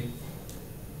specifically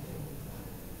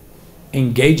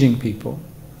engaging people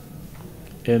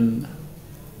in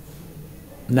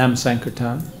Nam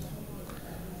Sankirtan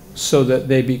so that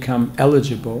they become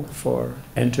eligible for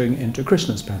entering into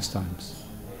Krishna's pastimes.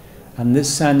 And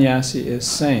this sannyasi is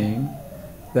saying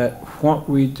that what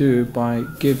we do by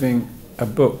giving a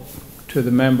book to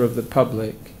the member of the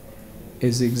public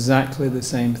is exactly the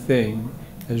same thing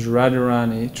as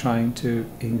Radharani trying to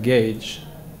engage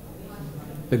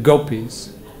the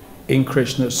gopis in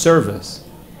Krishna's service.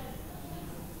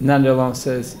 Nandalal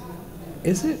says,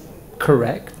 is it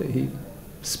correct that he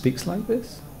speaks like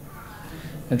this?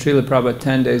 And Srila Prabhupada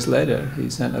 10 days later, he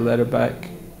sent a letter back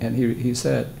and he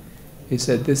said,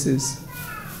 this is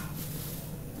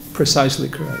precisely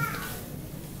correct.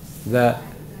 That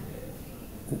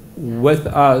with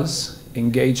us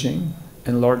engaging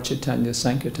in Lord Chaitanya's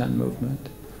Sankirtan movement,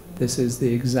 this is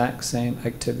the exact same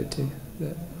activity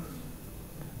that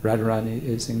Radharani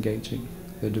is engaging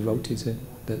the devotees in.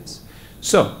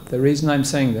 So, the reason I'm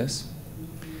saying this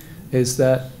is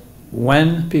that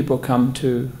when people come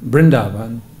to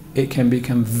Vrindavan, it can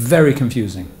become very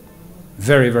confusing.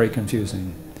 Very, very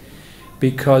confusing.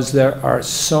 Because there are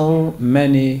so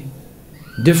many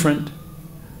different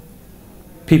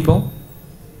people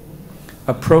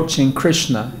approaching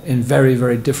Krishna in very,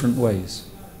 very different ways.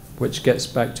 Which gets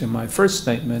back to my first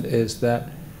statement, is that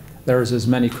there is as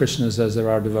many Krishnas as there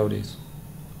are devotees.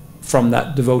 From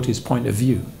that devotee's point of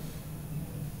view.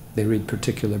 They read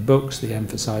particular books, they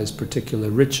emphasize particular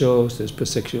rituals, there's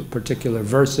particular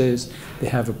verses, they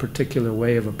have a particular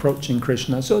way of approaching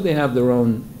Krishna, so they have their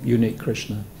own unique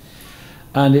Krishna.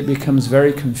 And it becomes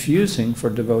very confusing for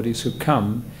devotees who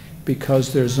come,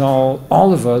 because there's all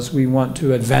of us, we want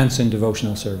to advance in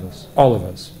devotional service. All of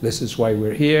us. This is why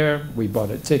we're here, we bought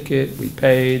a ticket, we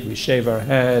paid, we shave our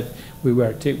head, we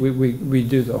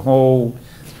do the whole,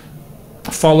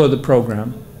 follow the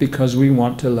program, because we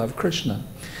want to love Krishna.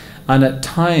 And at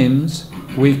times,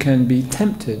 we can be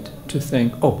tempted to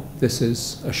think, oh, this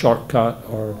is a shortcut,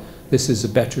 or this is a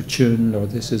better tune or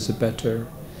this is a better...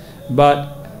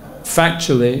 But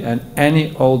factually, and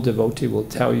any old devotee will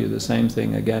tell you the same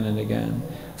thing again and again,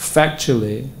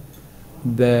 factually,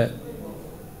 the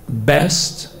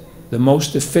best, the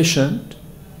most efficient,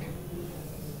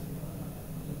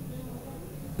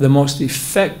 the most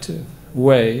effective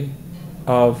way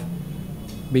of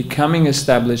becoming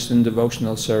established in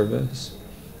devotional service,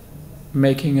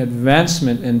 making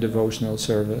advancement in devotional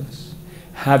service,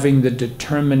 having the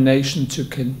determination to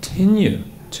continue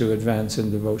to advance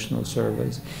in devotional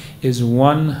service, is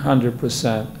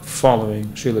 100% following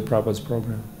Srila Prabhupada's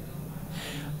program.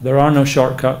 There are no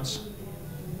shortcuts.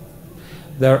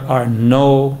 There are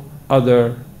no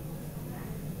other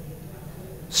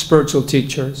spiritual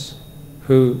teachers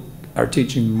who are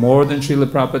teaching more than Srila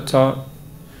Prabhupada taught,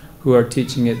 who are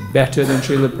teaching it better than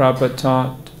Srila Prabhupada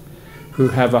taught, who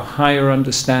have a higher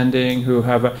understanding, who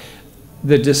have a...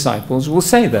 The disciples will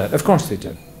say that, of course they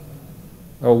do.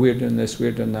 Oh, we're doing this,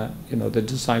 we're doing that. You know, the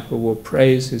disciple will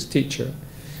praise his teacher.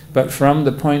 But from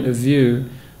the point of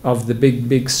view of the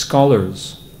big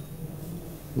scholars,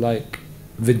 like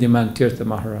Vidyaman Tirtha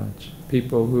Maharaj,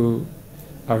 people who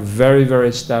are very, very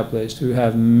established, who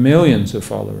have millions of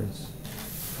followers,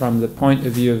 from the point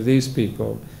of view of these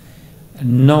people,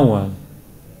 no one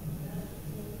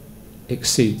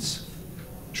exceeds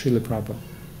Srila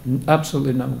Prabhupada.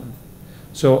 Absolutely no one.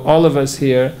 So all of us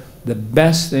here, the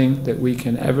best thing that we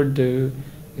can ever do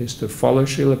is to follow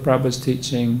Srila Prabhupada's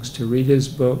teachings, to read his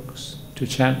books, to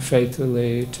chant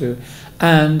faithfully,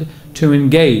 and to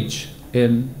engage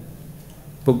in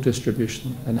book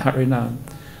distribution and Harinam.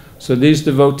 So these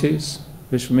devotees,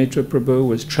 Vishvamitra Prabhu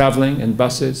was traveling in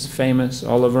buses, famous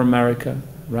all over America,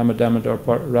 Radha Damodar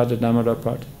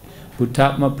Party.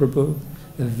 Bhutatma Prabhu,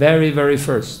 the very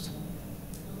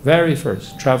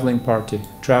first traveling party,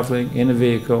 traveling in a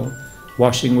vehicle,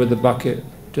 washing with a bucket.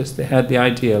 Just they had the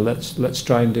idea, let's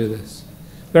try and do this.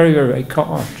 Very caught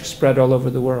on, spread all over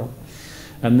the world.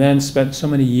 And then spent so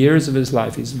many years of his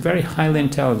life, he's a very highly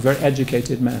intelligent, very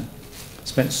educated man,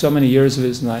 spent so many years of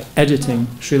his life editing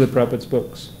Srila Prabhupada's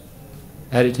books,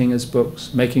 editing his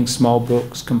books, making small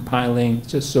books, compiling,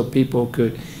 just so people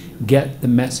could get the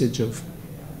message of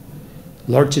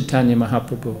Lord Chaitanya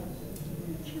Mahaprabhu.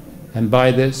 And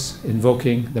by this,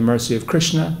 invoking the mercy of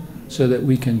Krishna, so that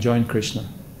we can join Krishna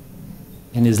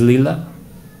in his Leela,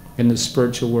 in the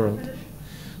spiritual world.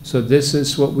 So this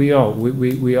is what we all,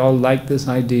 we all like this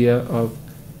idea of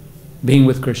being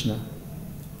with Krishna,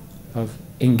 of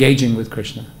engaging with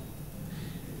Krishna.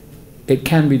 It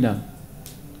can be done.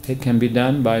 It can be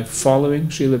done by following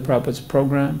Srila Prabhupada's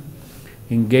program,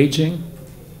 engaging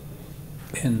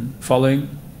in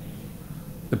following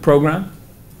the program,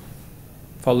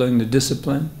 following the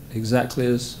discipline, exactly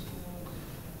as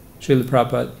Srila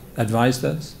Prabhupada advised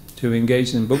us, to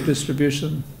engage in book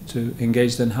distribution, to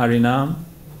engage in Harinam,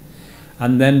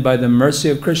 and then by the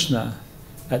mercy of Krishna,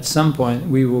 at some point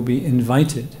we will be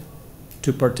invited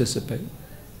to participate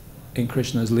in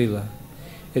Krishna's Leela.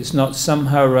 It's not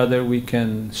somehow or other we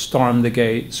can storm the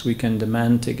gates, we can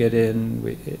demand to get in.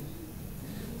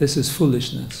 This is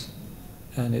foolishness,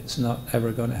 and it's not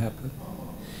ever going to happen.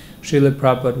 Srila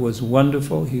Prabhupada was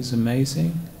wonderful, he's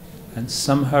amazing, and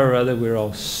somehow or other we're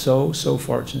all so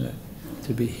fortunate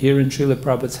to be here in Srila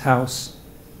Prabhupada's house,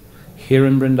 here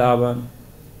in Vrindavan,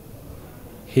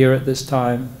 here at this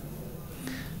time,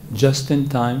 just in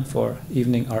time for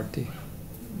evening arti.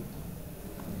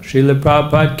 Srila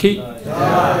Prabhupada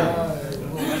ki.